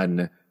a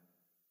fun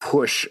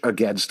push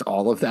against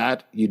all of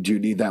that. You do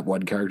need that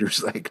one character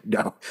who's like,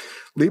 no,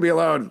 leave me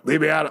alone,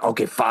 leave me out.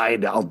 Okay,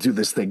 fine, I'll do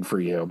this thing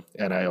for you.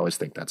 And I always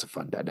think that's a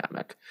fun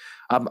dynamic.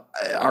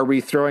 Are we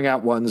throwing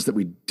out ones that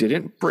we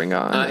didn't bring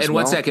on? In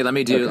 1 second, let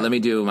me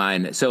do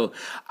mine. So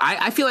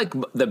I feel like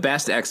the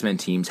best X-Men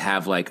teams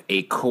have like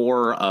a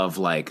core of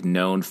like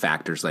known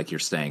factors, like you're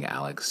saying,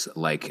 Alex.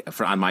 Like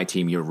on my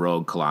team, you're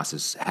Rogue,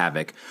 Colossus,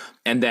 Havoc,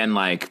 and then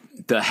like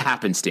the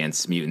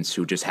happenstance mutants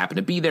who just happen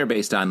to be there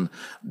based on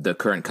the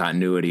current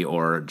continuity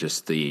or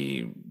just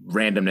the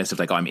randomness of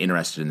like, oh, I'm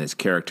interested in this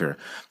character.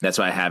 That's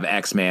why I have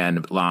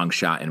X-Man,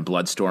 Longshot, and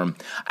Bloodstorm.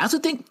 I also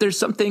think there's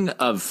something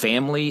of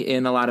family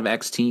in a lot of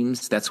X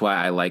teams. That's why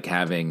I like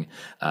having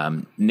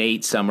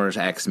Nate Summers,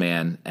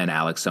 X-Man, and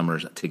Alex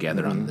Summers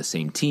together on the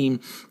same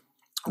team.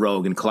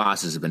 Rogue and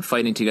Colossus have been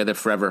fighting together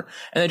forever.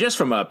 And then just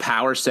from a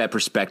power set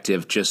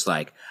perspective, just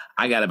like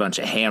I got a bunch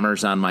of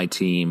hammers on my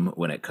team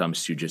when it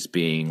comes to just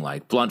being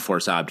like blunt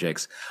force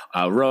objects.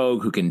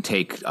 Rogue who can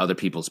take other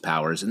people's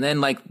powers. And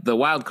then like the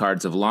wild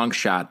cards of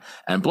Longshot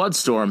and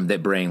Bloodstorm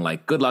that bring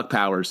like good luck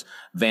powers,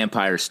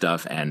 vampire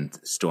stuff, and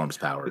Storm's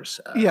powers.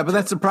 Yeah, but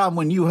that's the problem.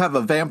 When you have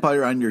a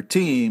vampire on your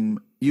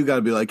team, you got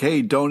to be like,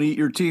 hey, don't eat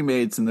your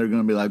teammates. And they're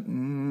going to be like,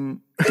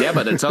 Yeah,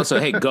 but it's also,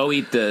 hey, go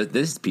eat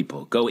this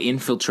people. Go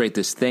infiltrate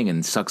this thing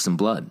and suck some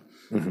blood.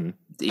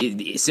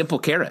 Simple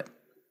carrot.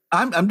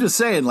 I'm just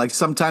saying, like,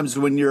 sometimes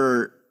when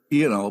you're,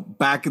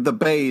 back at the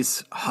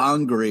base,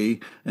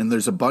 hungry, and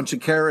there's a bunch of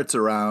carrots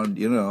around,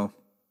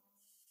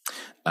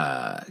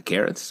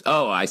 Carrots?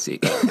 Oh, I see.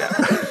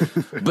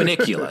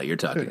 Bunnicula, you're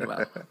talking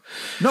about.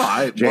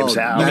 No,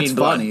 that's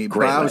funny.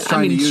 But I was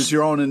trying to use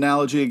your own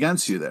analogy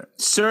against you there.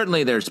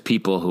 Certainly there's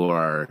people who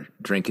are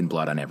drinking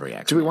blood on every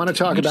X-Men. Do we want to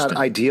talk about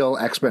ideal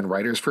X-Men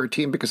writers for a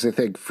team? Because I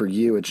think for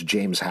you, it's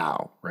James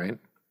Howe, right?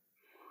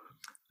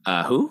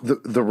 Who?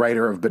 The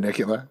writer of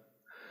Bunnicula.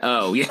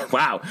 Oh, yeah.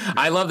 Wow.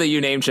 I love that you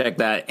name check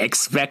that,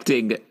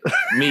 expecting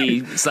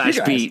me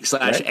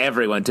 /Pete/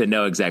 everyone to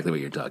know exactly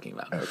what you're talking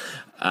about.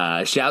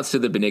 Okay. Shouts to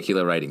the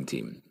Bunnicula writing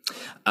team.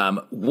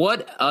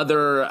 What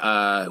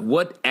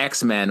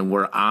X-Men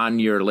were on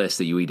your list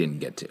that you didn't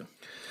get to?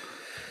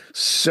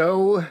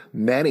 So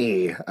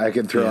many I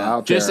can throw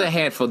out there. Just a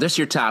handful. Just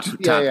your top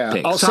picks.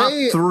 I'll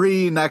say top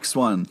three, next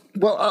one.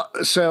 Well,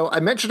 so I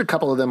mentioned a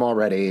couple of them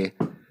already.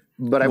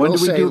 But I will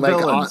say,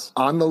 like,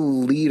 on the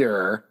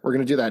leader, we're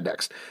going to do that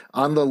next.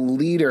 On the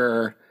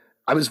leader,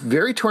 I was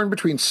very torn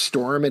between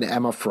Storm and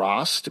Emma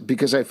Frost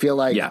because I feel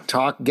like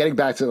getting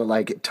back to the,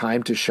 like,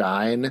 time to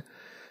shine,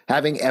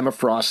 having Emma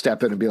Frost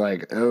step in and be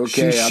like,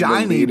 okay, she's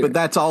shiny, but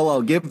that's all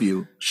I'll give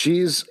you.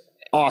 She's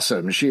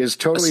awesome. She has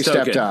totally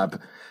stepped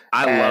up.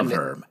 I love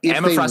her.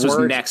 Emma Frost was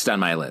next on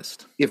my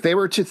list. If they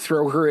were to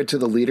throw her into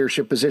the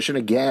leadership position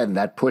again,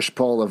 that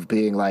push-pull of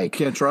being like...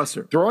 Can't trust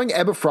her. Throwing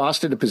Emma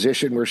Frost in a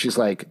position where she's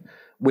like,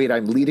 wait,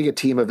 I'm leading a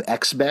team of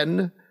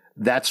X-Men?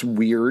 That's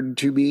weird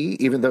to me,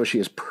 even though she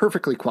is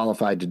perfectly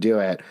qualified to do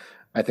it.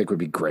 I think would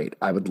be great.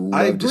 I would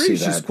love to see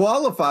that. She's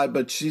qualified,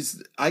 but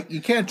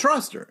you can't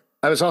trust her.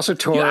 I was also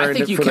torn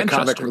for the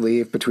comic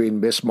relief between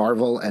Miss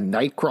Marvel and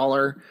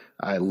Nightcrawler.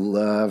 I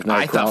love Nightcrawler.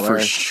 I thought for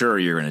sure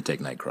you were going to take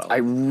Nightcrawler. I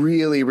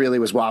really, really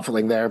was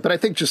waffling there. But I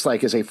think just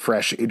like as a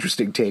fresh,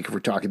 interesting take, if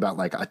we're talking about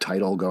like a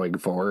title going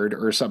forward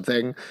or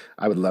something,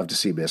 I would love to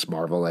see Miss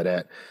Marvel in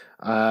it.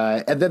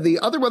 And then the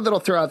other one that I'll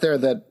throw out there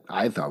that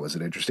I thought was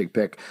an interesting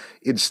pick,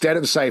 instead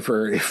of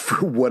Cypher, if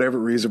for whatever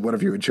reason one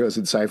of you had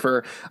chosen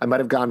Cypher, I might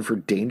have gone for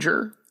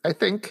Danger, I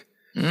think.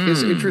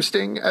 Is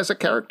interesting as a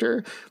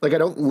character. Like, I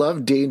don't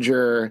love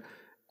Danger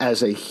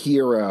as a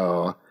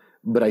hero,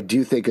 but I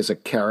do think as a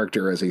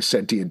character, as a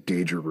sentient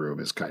Danger Room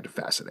is kind of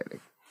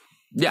fascinating.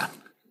 Yeah.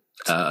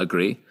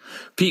 Agree.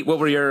 Pete, what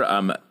were your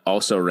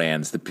also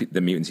rans,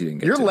 the mutants you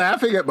didn't get You're to?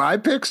 laughing at my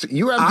picks?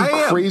 You have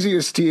the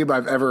craziest team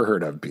I've ever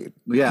heard of, Pete.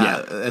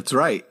 Yeah. That's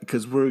right,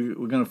 because we're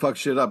going to fuck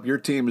shit up. Your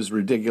team is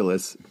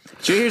ridiculous.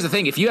 So here's the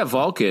thing. If you have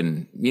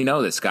Vulcan, you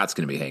know that Scott's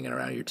going to be hanging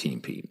around your team,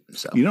 Pete.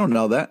 So you don't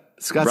know that.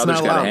 Scott's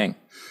Brothers not allowed. Hang.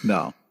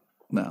 No.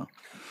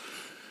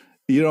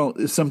 you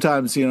don't.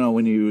 Sometimes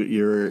when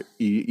you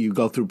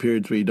go through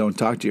periods where you don't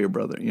talk to your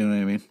brother. You know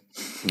what I mean?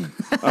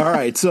 All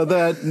right. So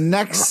the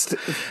next,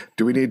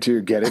 do we need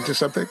to get into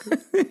something?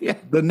 Yeah.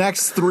 The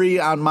next three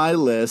on my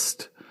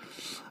list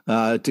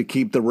to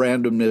keep the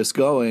randomness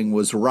going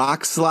was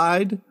Rock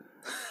Slide,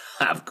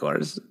 of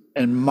course,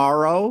 and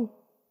Morrow.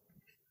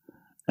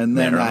 And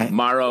then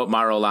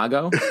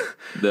Mar-a-Lago,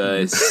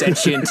 the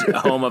sentient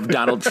home of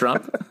Donald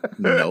Trump.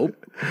 Nope.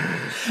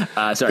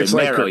 Sorry, it's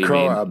Marrow. Like you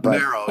mean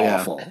Marrow?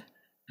 Awful.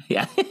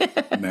 Yeah,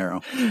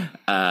 Marrow.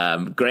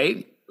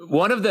 Great.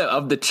 One of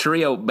the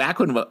trio back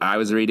when I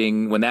was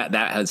reading when that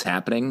was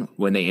happening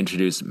when they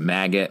introduced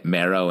Maggot,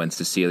 Marrow,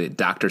 and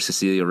Dr.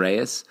 Cecilia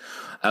Reyes.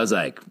 I was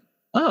like,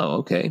 oh,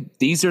 okay.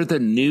 These are the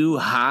new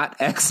hot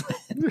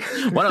X-Men.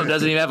 One of them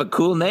doesn't even have a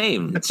cool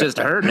name. It's just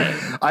her name.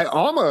 I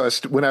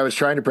almost, when I was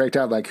trying to break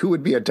down, like, who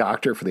would be a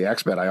doctor for the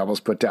X-Men, I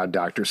almost put down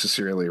Dr.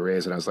 Cecilia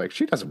Reyes, and I was like,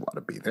 she doesn't want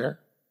to be there.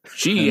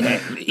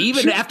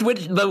 After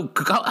the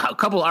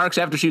couple arcs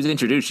after she was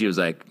introduced, she was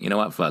like, you know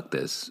what? Fuck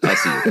this. I'll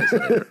see you guys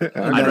later.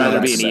 I'd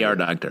rather be an ER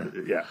doctor.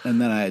 Yeah.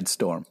 And then I had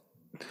Storm.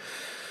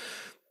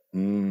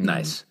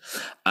 Nice.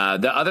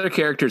 The other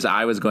characters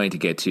I was going to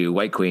get to,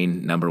 White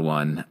Queen, number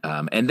one.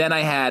 And then I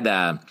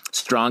had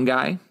Strong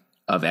Guy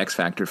of X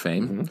Factor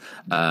fame,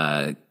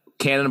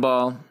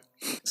 Cannonball,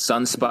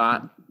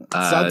 Sunspot.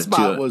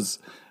 Sunspot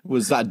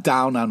was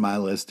down on my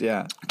list,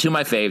 yeah. Two of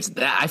my faves.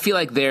 I feel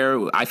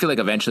like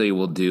eventually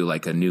we'll do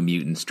like a New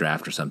Mutants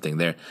draft or something.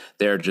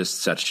 They're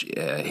just such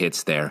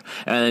hits there.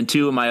 And then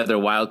two of my other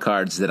wild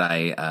cards that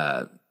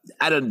I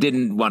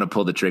didn't want to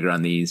pull the trigger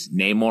on these.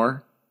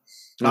 Namor.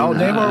 Oh,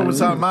 Namor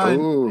was on mine.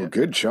 Ooh,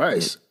 good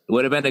choice. It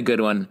would have been a good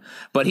one,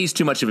 but he's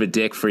too much of a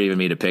dick for even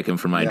me to pick him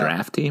for my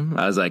draft team.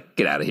 I was like,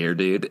 get out of here,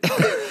 dude.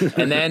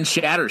 And then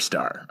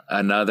Shatterstar,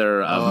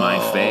 another of my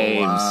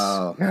faves.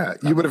 Wow. Yeah,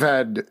 you would have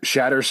had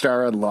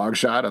Shatterstar and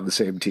Longshot on the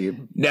same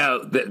team.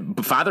 No,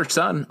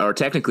 father-son, or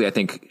technically, I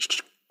think,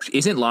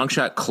 isn't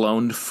Longshot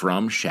cloned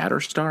from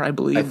Shatterstar, I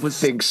believe? I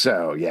think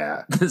so,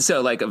 yeah.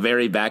 So, like, a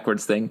very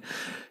backwards thing.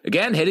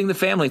 Again, hitting the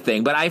family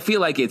thing, but I feel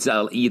like it's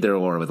either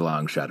or with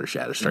Longshot or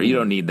Shatterstar. Mm-hmm. You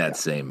don't need that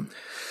same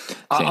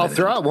I'll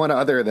throw out one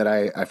other that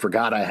I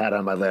forgot I had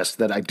on my list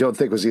that I don't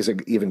think was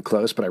even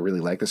close, but I really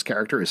like this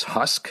character, is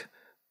Husk.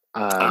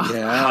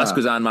 Husk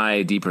was on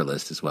my deeper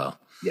list as well.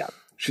 Yeah,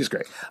 she's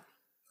great.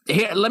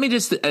 Here, let me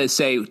just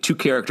say two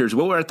characters.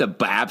 What were at the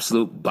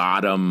absolute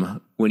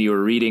bottom when you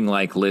were reading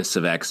like lists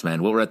of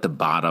X-Men? What were at the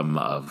bottom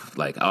of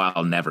like, oh,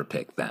 I'll never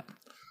pick them?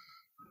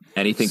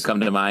 Anything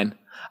come to mind?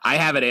 I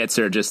have an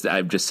answer.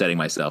 I'm just setting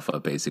myself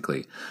up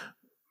basically.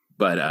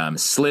 But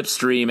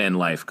Slipstream and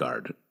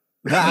Lifeguard.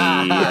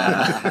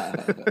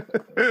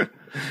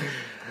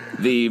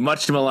 The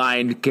much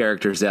maligned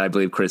characters that I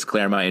believe Chris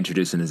Claremont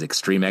introduced in his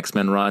Extreme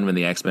X-Men run when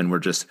the X-Men were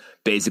just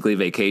basically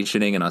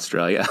vacationing in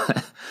Australia.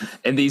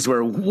 And these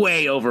were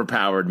way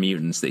overpowered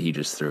mutants that he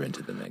just threw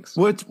into the mix.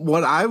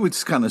 What I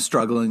was kind of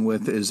struggling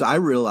with is I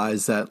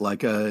realized that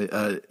like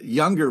a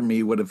younger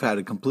me would have had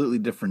a completely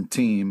different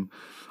team.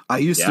 I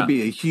used to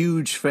be a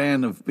huge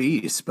fan of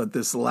Beast, but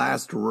this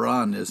last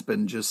run has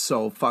been just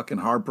so fucking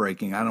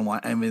heartbreaking. I don't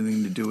want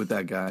anything to do with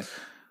that guy.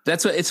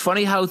 It's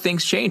funny how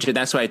things change. And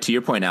that's why, to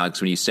your point,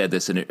 Alex, when you said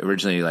this, and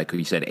originally, like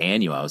you said,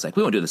 annual, I was like,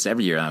 we won't do this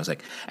every year. And I was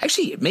like,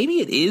 actually, maybe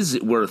it is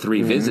worth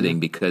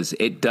revisiting because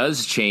it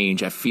does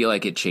change. I feel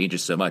like it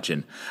changes so much.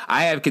 And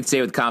I could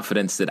say with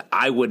confidence that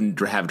I wouldn't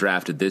have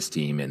drafted this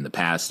team in the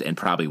past and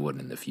probably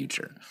wouldn't in the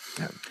future.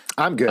 Yeah.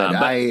 I'm good.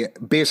 I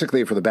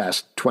basically, for the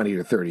past 20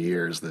 to 30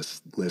 years,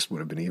 this list would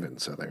have been even.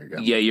 So there you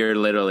go. Yeah, you're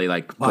literally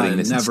like putting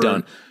this in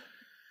stone.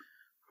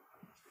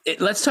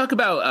 Let's talk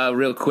about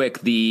real quick.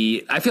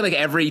 I feel like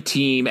every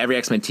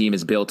X-Men team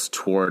is built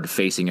toward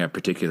facing a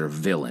particular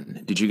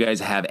villain. Did you guys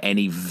have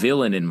any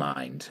villain in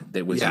mind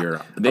that was your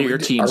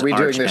team's? Are we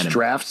doing this enemy?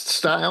 draft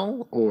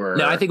style or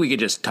no? I think we could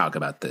just talk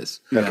about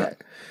this. Okay,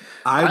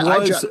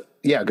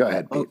 go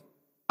ahead. Pete.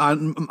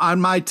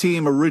 On my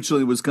team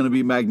originally was going to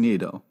be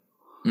Magneto,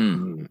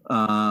 and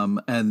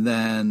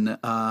then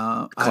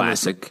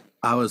classic.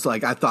 I was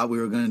like, I thought we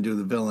were going to do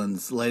the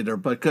villains later,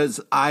 but because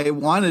I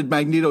wanted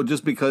Magneto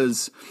just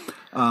because,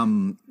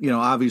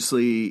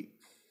 obviously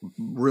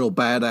real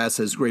badass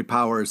has great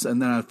powers.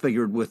 And then I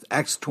figured with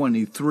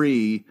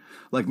X-23,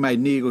 like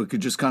Magneto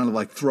could just kind of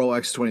like throw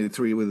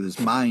X-23 with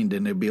his mind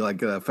and it'd be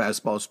like a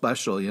fastball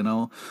special,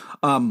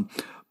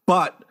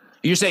 but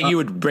you're saying you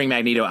would bring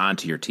Magneto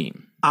onto your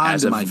team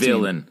as a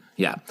villain. Team.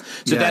 Yeah.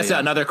 So that's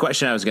another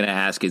question I was going to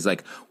ask is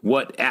like,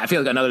 I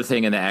feel like another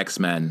thing in the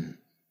X-Men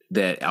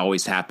that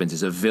always happens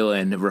is a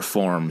villain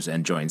reforms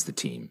and joins the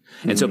team.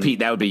 And so, Pete,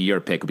 that would be your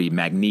pick. Would be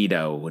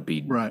Magneto would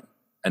be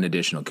an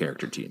additional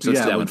character team. So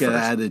that would get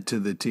added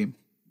to the team.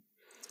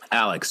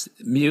 Alex,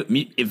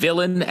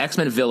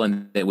 X-Men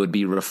villain that would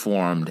be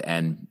reformed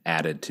and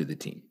added to the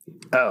team.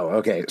 Oh,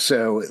 okay.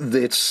 So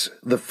it's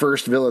the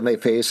first villain they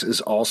face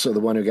is also the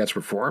one who gets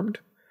reformed?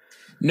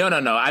 No.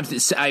 I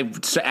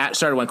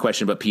started one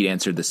question, but Pete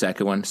answered the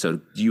second one. So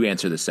you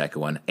answer the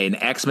second one. An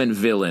X-Men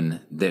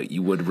villain that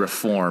you would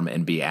reform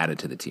and be added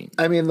to the team.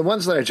 I mean, the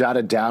ones that I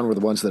jotted down were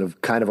the ones that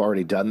have kind of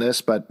already done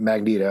this, but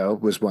Magneto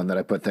was one that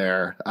I put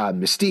there.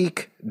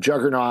 Mystique,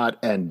 Juggernaut,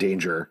 and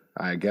Danger.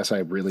 I guess I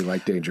really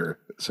like Danger.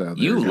 So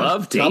you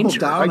love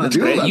Danger. I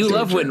do love you Danger.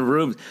 Love when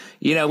rooms.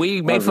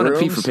 We made fun of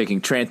Pete for picking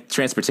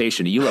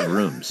transportation. You love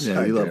rooms.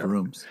 Yeah, you love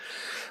rooms.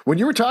 When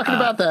you were talking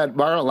about that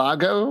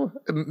Mar-a-Lago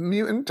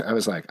mutant, I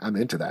was like, I'm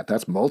into that.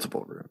 That's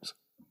multiple rooms.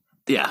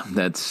 Yeah,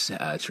 that's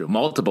true.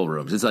 Multiple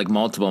rooms. It's like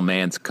multiple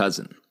man's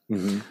cousin.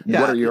 Mm-hmm.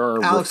 Yeah. What are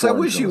your Alex? I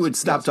wish you would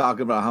stop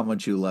talking about how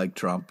much you like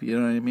Trump. You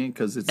know what I mean?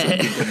 Because it's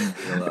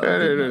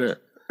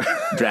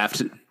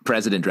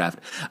president draft.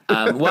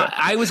 Well,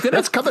 I was gonna.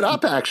 That's coming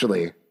up.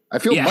 Actually, I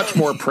feel much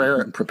more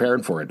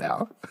prepared for it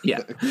now.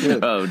 Yeah.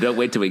 Oh, don't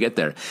wait till we get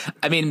there.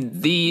 I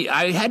mean,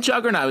 I had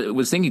Juggernaut. I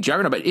was thinking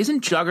Juggernaut, but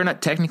isn't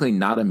Juggernaut technically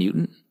not a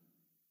mutant?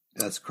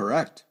 That's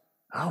correct.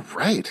 Oh,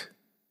 right.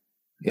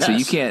 Yes. So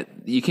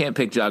you can't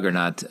pick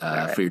Juggernaut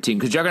for your team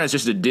because Juggernaut's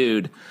just a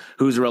dude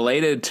who's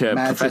related to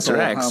Professor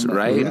X,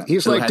 right? Yeah.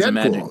 He's like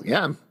Deadpool.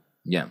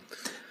 Yeah.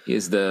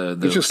 He's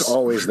he's just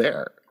always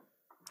there.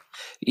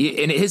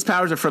 And his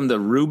powers are from the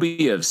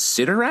Ruby of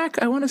Sidorak,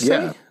 I want to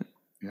say.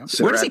 Yeah.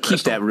 Where does he keep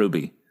that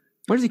ruby?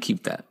 Where does he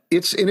keep that?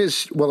 It's in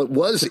his. Well, it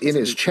was in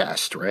his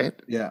chest, right?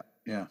 Yeah.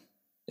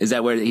 Is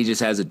that where he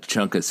just has a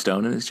chunk of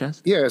stone in his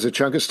chest? Yeah, has a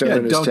chunk of stone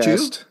in his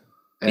chest,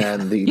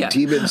 and the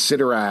demon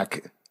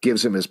Sidorak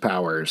gives him his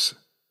powers.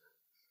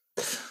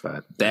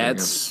 But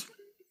that's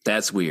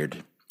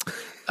weird.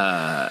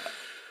 That's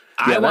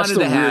the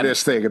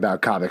weirdest thing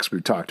about comics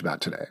we've talked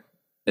about today.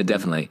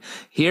 Definitely.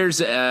 Here's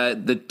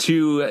the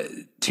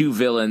two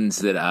villains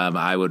that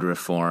I would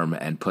reform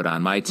and put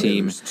on my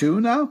team. There's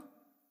two now?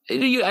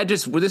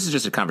 This is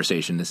just a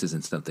conversation. This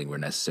isn't something we're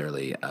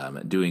necessarily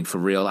doing for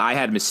real. I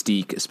had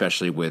Mystique,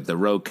 especially with the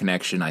Rogue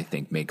connection, I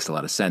think makes a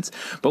lot of sense.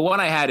 But what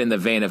I had in the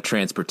vein of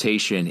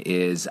transportation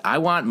is I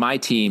want my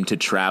team to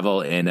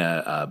travel in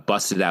a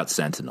busted out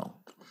Sentinel.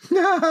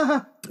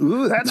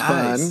 Ooh, that's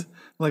fun.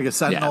 Like a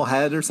Sentinel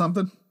head or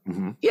something?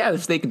 Mm-hmm. Yeah,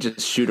 if they could just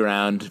shoot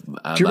around. Do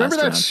you remember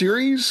that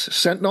series,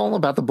 Sentinel,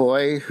 about the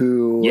boy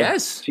who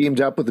teamed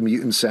up with the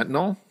mutant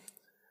Sentinel?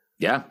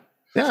 Yeah.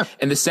 Yeah.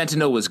 And the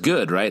Sentinel was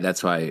good, right?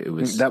 That's why it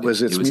was. That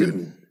was its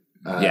mutant.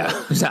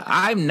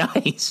 I'm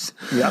nice.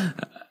 Yeah.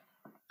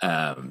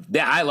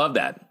 I love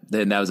that.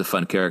 And that was a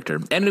fun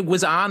character. And it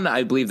was on,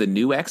 I believe, the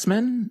new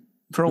X-Men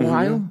for a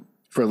while.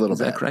 For a little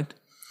bit. Is that correct?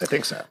 I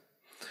think so.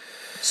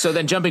 So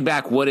then jumping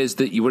back, what is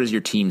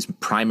your team's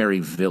primary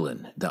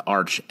villain, the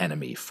arch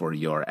enemy for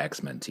your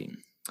X-Men team?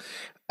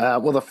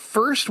 Well, the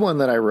first one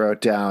that I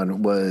wrote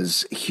down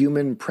was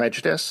Human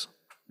Prejudice.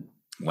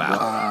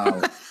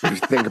 Wow. If you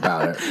think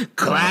about it.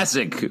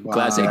 Classic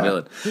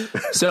villain.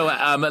 So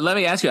let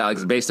me ask you,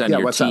 Alex, based on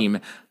your team,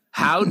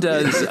 how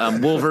does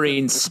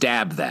Wolverine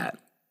stab that?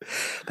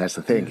 That's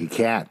the thing. He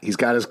can't. He's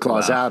got his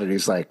claws out, and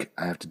he's like,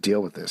 I have to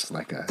deal with this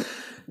like a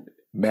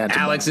man.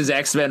 Alex's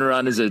X-Men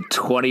run is a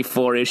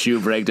 24-issue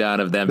breakdown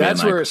of them.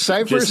 That's where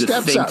Cypher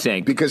steps up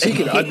tank. Because he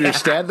can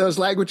understand those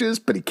languages,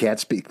 but he can't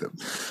speak them.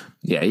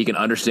 Yeah, he can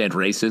understand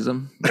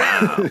racism.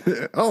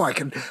 Wow. Oh, I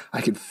can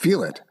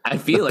feel it. I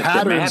feel the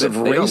patterns of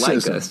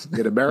racism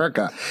in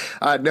America.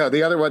 No,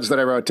 the other ones that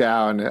I wrote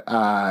down,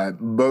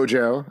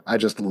 Mojo. I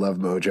just love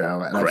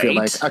Mojo, and I feel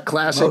like a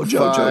classic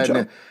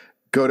fun.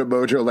 Go to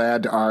Mojo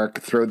Land arc,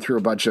 thrown through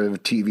a bunch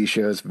of TV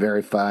shows,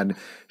 very fun.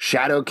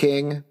 Shadow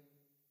King,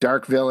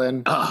 dark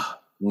villain.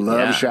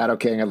 Love Shadow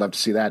King. I'd love to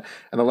see that.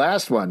 And the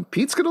last one,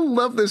 Pete's going to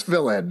love this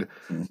villain.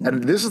 Mm-hmm.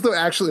 And this is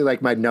actually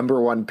like my number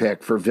one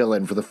pick for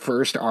villain for the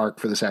first arc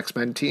for this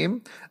X-Men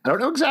team. I don't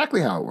know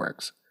exactly how it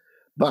works,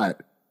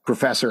 but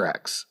Professor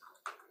X.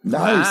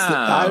 Nice.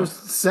 I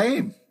was the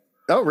same.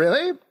 Oh,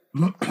 really?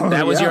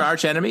 That was your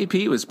arch enemy,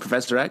 Pete, was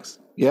Professor X?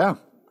 Yeah.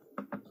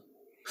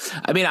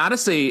 I mean,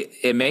 honestly,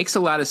 it makes a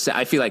lot of sense.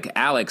 I feel like,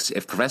 Alex,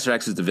 if Professor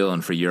X is the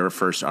villain for your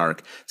first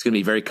arc, it's going to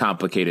be very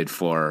complicated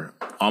for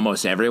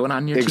almost everyone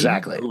on your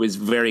team who is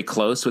very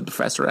close with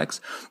Professor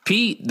X.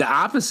 Pete, the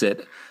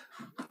opposite.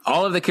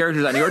 All of the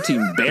characters on your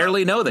team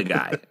barely know the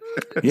guy.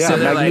 Yeah, so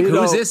they're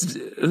Magneto, like,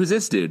 who's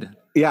this dude?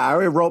 Yeah, I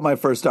already wrote my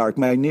first arc.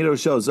 Magneto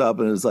shows up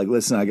and is like,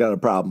 listen, I got a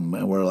problem.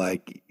 And we're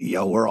like,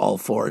 yo, we're all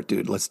for it,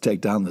 dude. Let's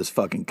take down this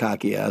fucking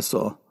cocky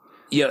asshole.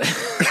 Yeah,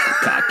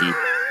 cocky.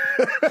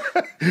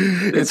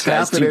 It's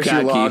half an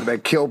issue long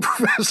that killed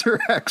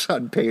Professor X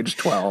on page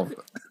 12.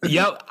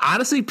 Yo,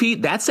 honestly,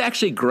 Pete, that's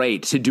actually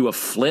great to do a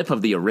flip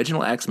of the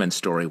original X-Men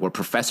story where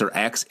Professor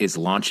X is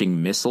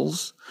launching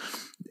missiles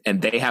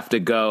and they have to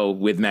go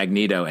with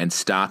Magneto and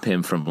stop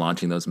him from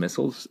launching those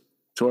missiles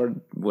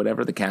toward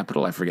whatever the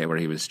capital. I forget where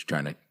he was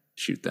trying to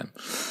shoot them.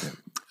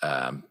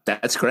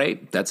 That's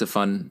great. That's a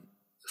fun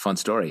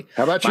story.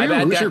 How about you?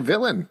 Who's your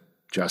villain?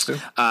 Justin?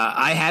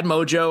 I had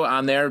Mojo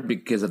on there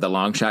because of the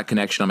long shot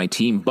connection on my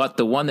team, but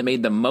the one that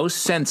made the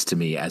most sense to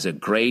me as a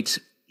great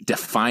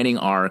defining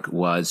arc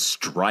was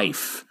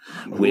Strife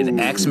with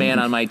X-Man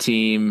on my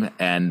team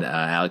and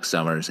Alex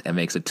Summers. It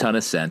makes a ton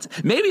of sense.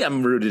 Maybe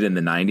I'm rooted in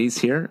the 90s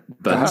here,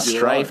 but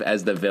Strife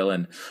as the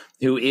villain,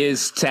 who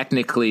is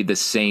technically the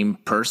same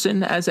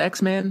person as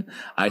X-Man,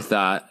 I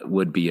thought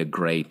would be a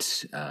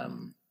great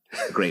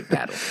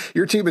battle.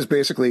 Your team is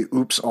basically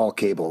Oops All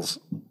Cables.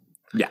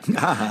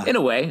 Yeah, in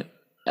a way.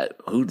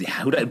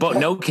 But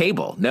no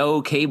cable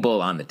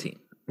on the team.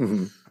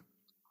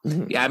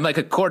 Mm-hmm. Yeah, I'm like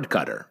a cord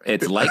cutter.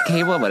 It's like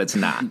cable, but it's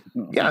not.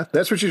 Yeah,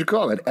 that's what you should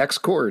call it. X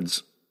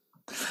cords.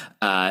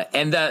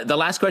 And the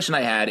last question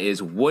I had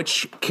is,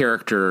 which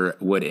character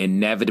would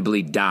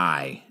inevitably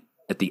die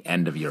at the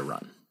end of your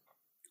run?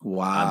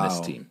 Wow. On this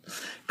team,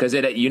 because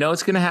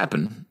it's going to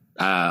happen.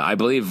 I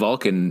believe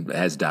Vulcan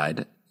has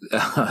died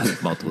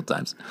multiple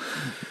times.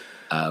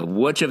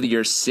 Which of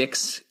your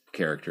 6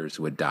 characters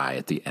would die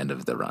at the end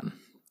of the run?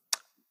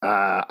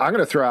 I'm going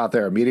to throw out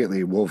there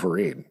immediately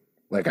Wolverine.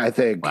 Like, I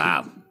think.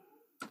 Wow.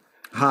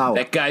 How?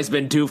 That guy's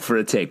been due for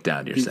a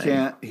takedown, you're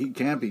saying. He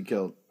can't be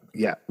killed.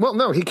 Yeah. Well,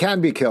 no, he can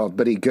be killed,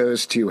 but he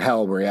goes to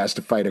hell where he has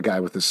to fight a guy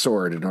with a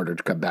sword in order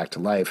to come back to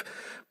life.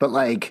 But,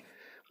 like,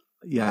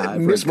 yeah,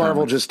 Miss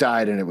Marvel just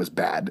died and it was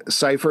bad.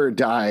 Cypher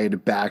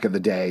died back in the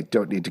day.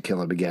 Don't need to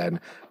kill him again.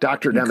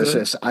 Dr.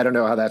 Nemesis, I don't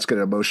know how that's going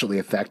to emotionally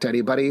affect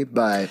anybody,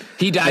 but.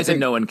 He dies and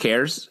no one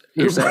cares.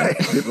 You're saying.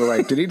 People are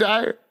like, did he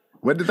die?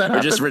 When did that happen?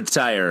 Or just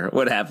retire.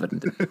 What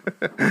happened?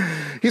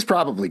 He's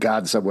probably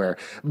gone somewhere.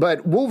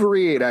 But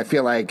Wolverine, I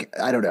feel like,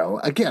 I don't know.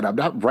 Again, I'm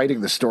not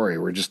writing the story.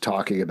 We're just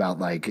talking about,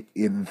 like,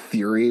 in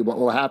theory, what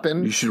will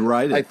happen. You should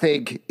write it. I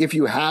think if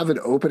you have an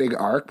opening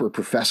arc where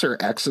Professor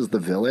X is the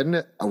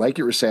villain, like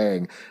you were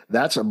saying,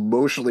 that's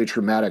emotionally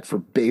traumatic for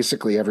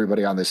basically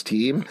everybody on this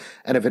team.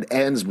 And if it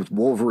ends with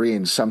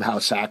Wolverine somehow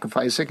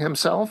sacrificing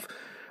himself,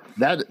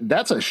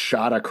 that's a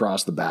shot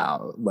across the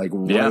bow, like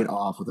right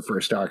off with the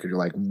first arc, and you're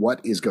like, what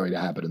is going to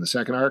happen in the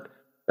second arc?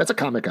 That's a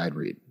comic I'd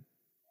read.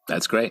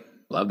 That's great.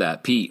 Love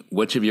that. Pete,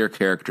 which of your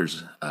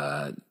characters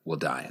will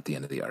die at the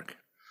end of the arc?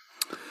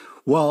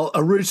 Well,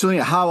 originally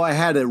how I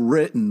had it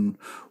written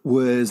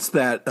was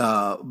that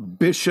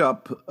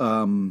Bishop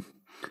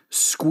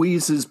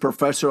squeezes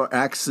Professor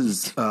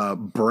X's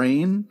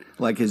brain,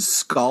 like his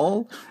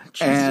skull,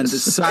 Jesus. And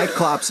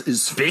Cyclops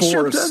is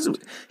forced.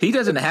 He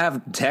doesn't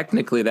have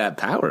technically that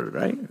power,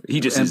 right? He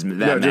just is that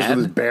mad. Just with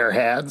his bare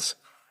hands.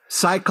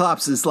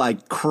 Cyclops is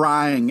like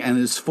crying and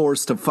is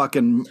forced to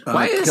fucking.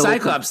 Why is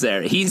Cyclops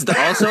there? He's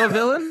also a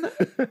villain?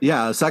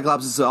 Yeah,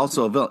 Cyclops is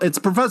also a villain. It's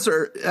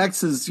Professor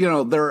X's,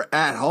 they're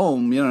at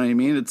home, you know what I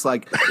mean? It's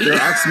like they're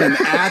X-Men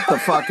at the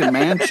fucking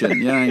mansion,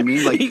 you know what I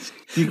mean? Like,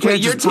 you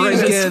can't just break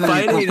in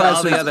fighting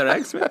all the other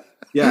X-Men?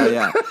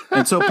 Yeah.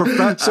 And so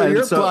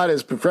your plot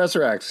is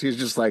Professor X, he's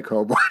just like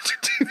home watching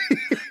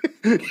TV.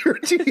 Your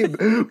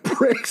team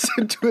breaks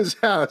into his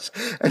house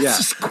and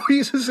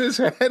squeezes his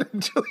head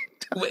until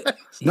he dies.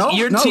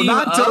 Your team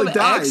not until he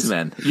dies.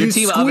 X-Men. Your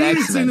team of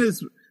X-Men.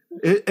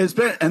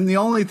 And the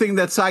only thing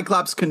that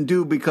Cyclops can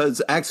do,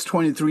 because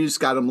X-23's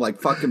got him like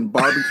fucking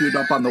barbecued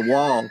up on the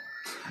wall,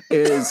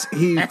 is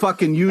he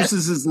fucking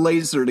uses his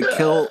laser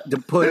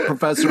to put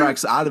Professor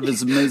X out of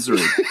his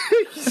misery.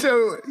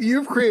 So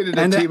you've created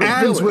a team of villains. And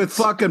it ends with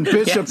fucking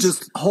Bishop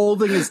just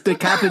holding his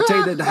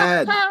decapitated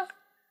head.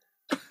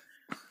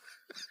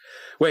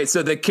 Wait,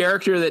 so the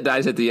character that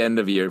dies at the end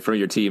of from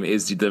your team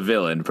is the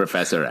villain,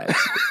 Professor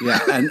X. Yeah,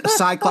 and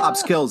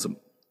Cyclops kills him.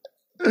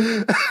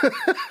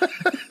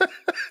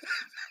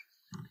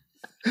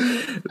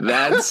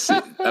 That's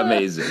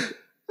amazing.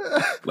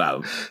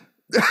 Wow.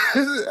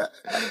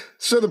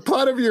 So the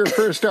plot of your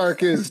first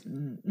arc is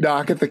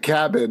Knock at the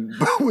Cabin,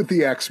 but with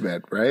the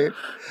X-Men, right?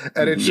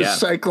 And it's just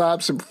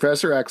Cyclops and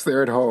Professor X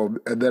there at home,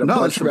 and then a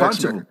bunch of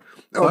X-Men.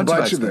 A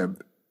bunch of them.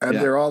 And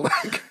they're all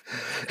like,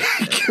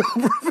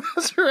 kill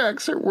Professor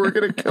X or we're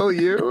going to kill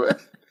you.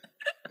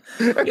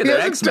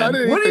 They're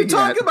X-Men. What are you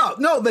talking about?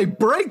 No, they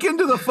break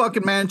into the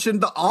fucking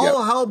mansion.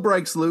 All hell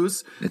breaks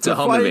loose. It's a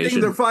home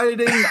invasion. They're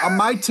fighting.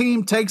 My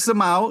team takes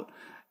them out.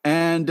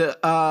 And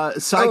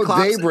Cyclops.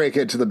 Oh, they break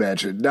into the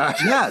mansion.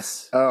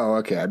 Yes. Oh,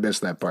 okay. I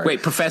missed that part.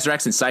 Wait, Professor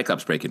X and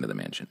Cyclops break into the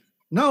mansion.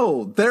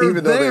 No, they're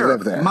even though they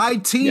live there. My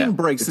team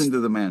breaks into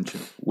the mansion.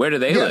 Where do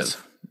they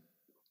live?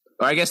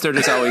 Or I guess they're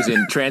just always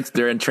in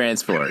they're in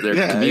transport. They're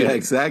commuting. Yeah,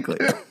 exactly.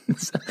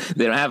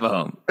 They don't have a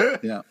home.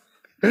 Yeah.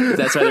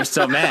 That's why they're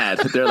so mad.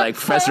 They're like,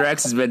 Professor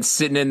X has been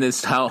sitting in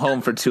this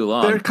home for too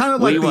long. They're kind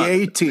of like the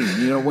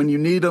A-Team. When you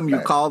need them, you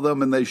call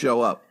them and they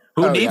show up.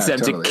 Who needs them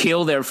to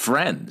kill their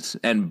friends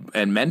and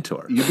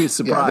mentor? You'd be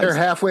surprised. They're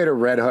halfway to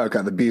Red Hook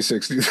on the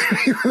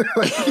B-63. They're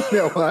like, you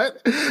know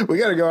what? We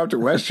got to go up to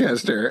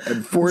Westchester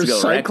and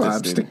force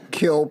Cyclops to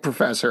kill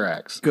Professor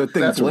X. Good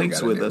thing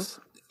Blink's with us.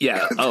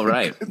 Yeah. Oh,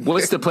 right.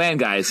 What's the plan,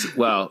 guys?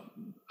 Well,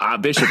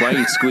 Bishop, why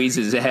don't you squeeze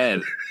his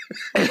head?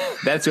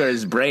 That's where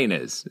his brain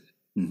is.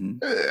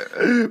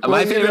 Mm-hmm.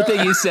 My favorite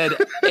thing you said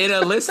in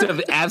a list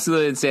of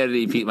absolute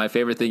insanity, Pete, my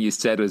favorite thing you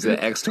said was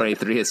that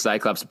X-23 has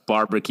Cyclops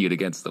barbecued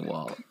against the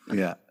wall.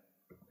 Yeah.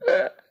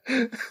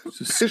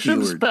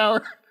 Bishop's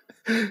power.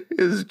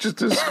 is just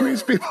to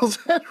squeeze people's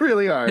head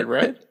really hard,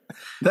 right?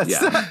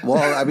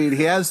 Well, I mean,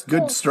 he has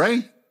good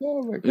strength.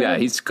 Oh my God. Yeah,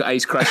 he's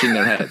crushing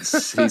their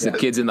heads. He's the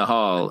kids in the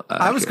hall.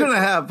 I was going to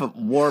have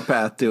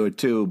Warpath do it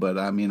too, but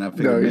I mean, I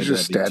figured he's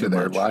just standing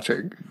there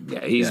watching.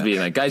 Yeah, he's being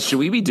like, guys, should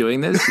we be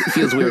doing this? It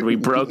feels weird. We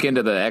broke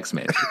into the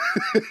X-Men,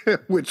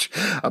 which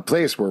a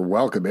place we're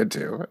welcome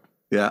into.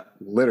 Yeah,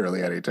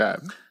 literally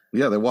anytime.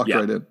 Yeah, they walked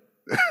right in.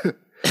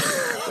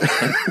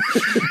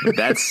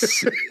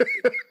 That's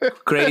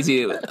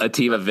crazy. A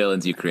team of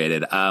villains you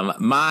created.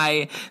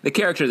 The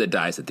character that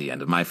dies at the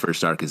end of my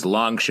first arc is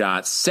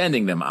Longshot,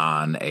 sending them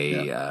on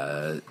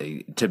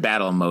to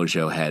battle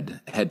Mojo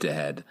head to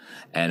head,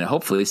 and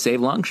hopefully save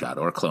Longshot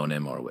or clone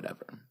him or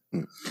whatever.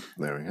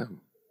 There we go.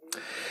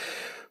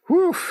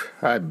 Whew.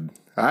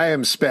 I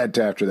am spent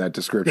after that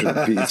description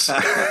of Pete's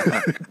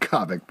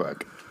comic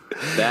book.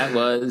 That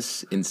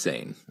was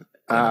insane.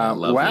 Wow.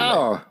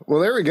 Way.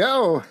 Well, there we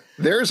go.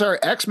 There's our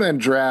X-Men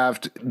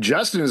draft.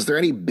 Justin, is there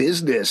any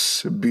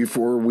business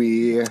before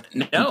we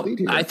No,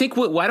 I think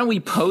why don't we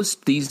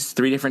post these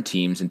 3 different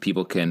teams and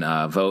people can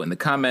vote in the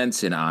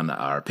comments and on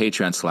our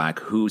Patreon Slack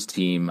whose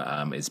team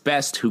is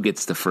best, who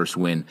gets the first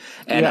win.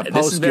 And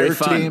this is very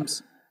fun.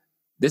 Teams.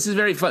 This is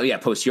very fun. Yeah,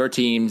 post your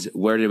teams.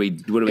 What do we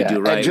do right?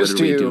 And just what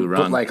do we do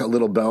wrong? Put like a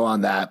little bow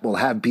on that, we'll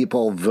have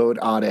people vote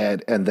on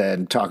it and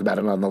then talk about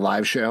it on the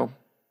live show.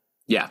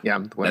 Yeah,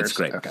 that's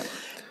great. Okay.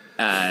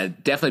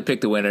 Definitely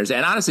pick the winners.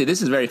 And honestly,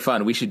 this is very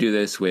fun. We should do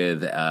this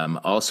with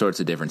all sorts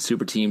of different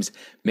super teams.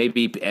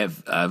 Maybe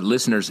if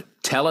listeners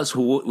tell us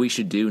who we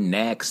should do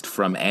next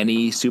from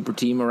any super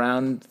team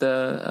around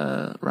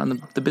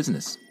the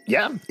business.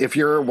 Yeah, if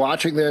you're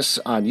watching this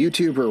on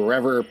YouTube or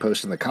wherever,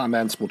 post in the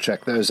comments. We'll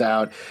check those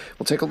out.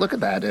 We'll take a look at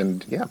that.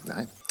 And yeah,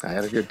 I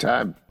had a good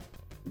time.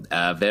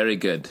 Very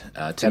good.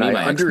 I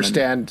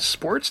understand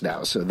sports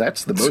now, so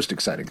that's the most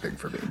exciting thing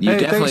for me.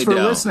 Thanks for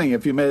listening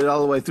if you made it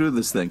all the way through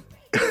this thing.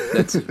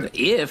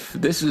 If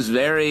this was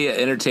very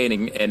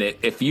entertaining, and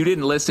if you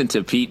didn't listen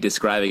to Pete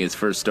describing his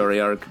first story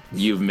arc,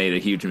 you've made a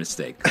huge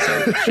mistake.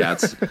 So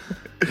shouts.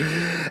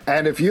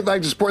 And if you'd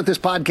like to support this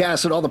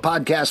podcast and all the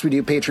podcasts we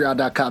do,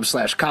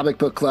 patreon.com/Comic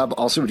Book Club.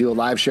 Also, we do a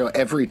live show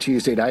every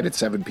Tuesday night at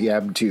 7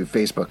 p.m. to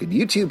Facebook and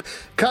YouTube.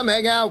 Come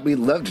hang out. We'd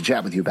love to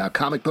chat with you about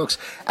comic books.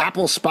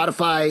 Apple,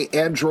 Spotify,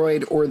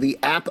 Android, or the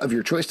app of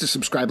your choice to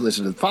subscribe,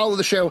 listen, and follow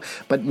the show,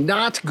 but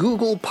not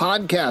Google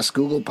Podcasts.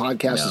 Google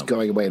Podcasts is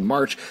going away in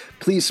March.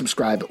 Please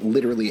subscribe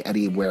literally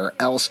anywhere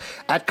else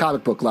at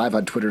Comic Book Live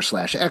on Twitter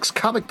 /X,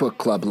 Comic Book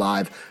Club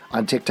Live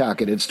on TikTok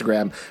and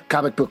Instagram,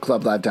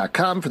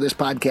 comicbookclublive.com for this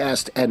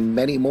podcast and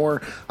many more.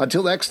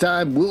 Until next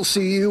time, we'll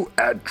see you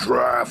at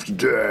Draft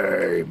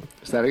Day.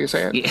 Is that how you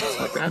say it? Yeah.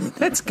 Like that?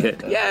 That's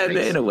good. Yeah,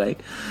 in a way.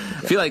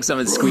 I feel like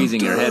someone's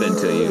squeezing your head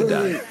until you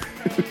die.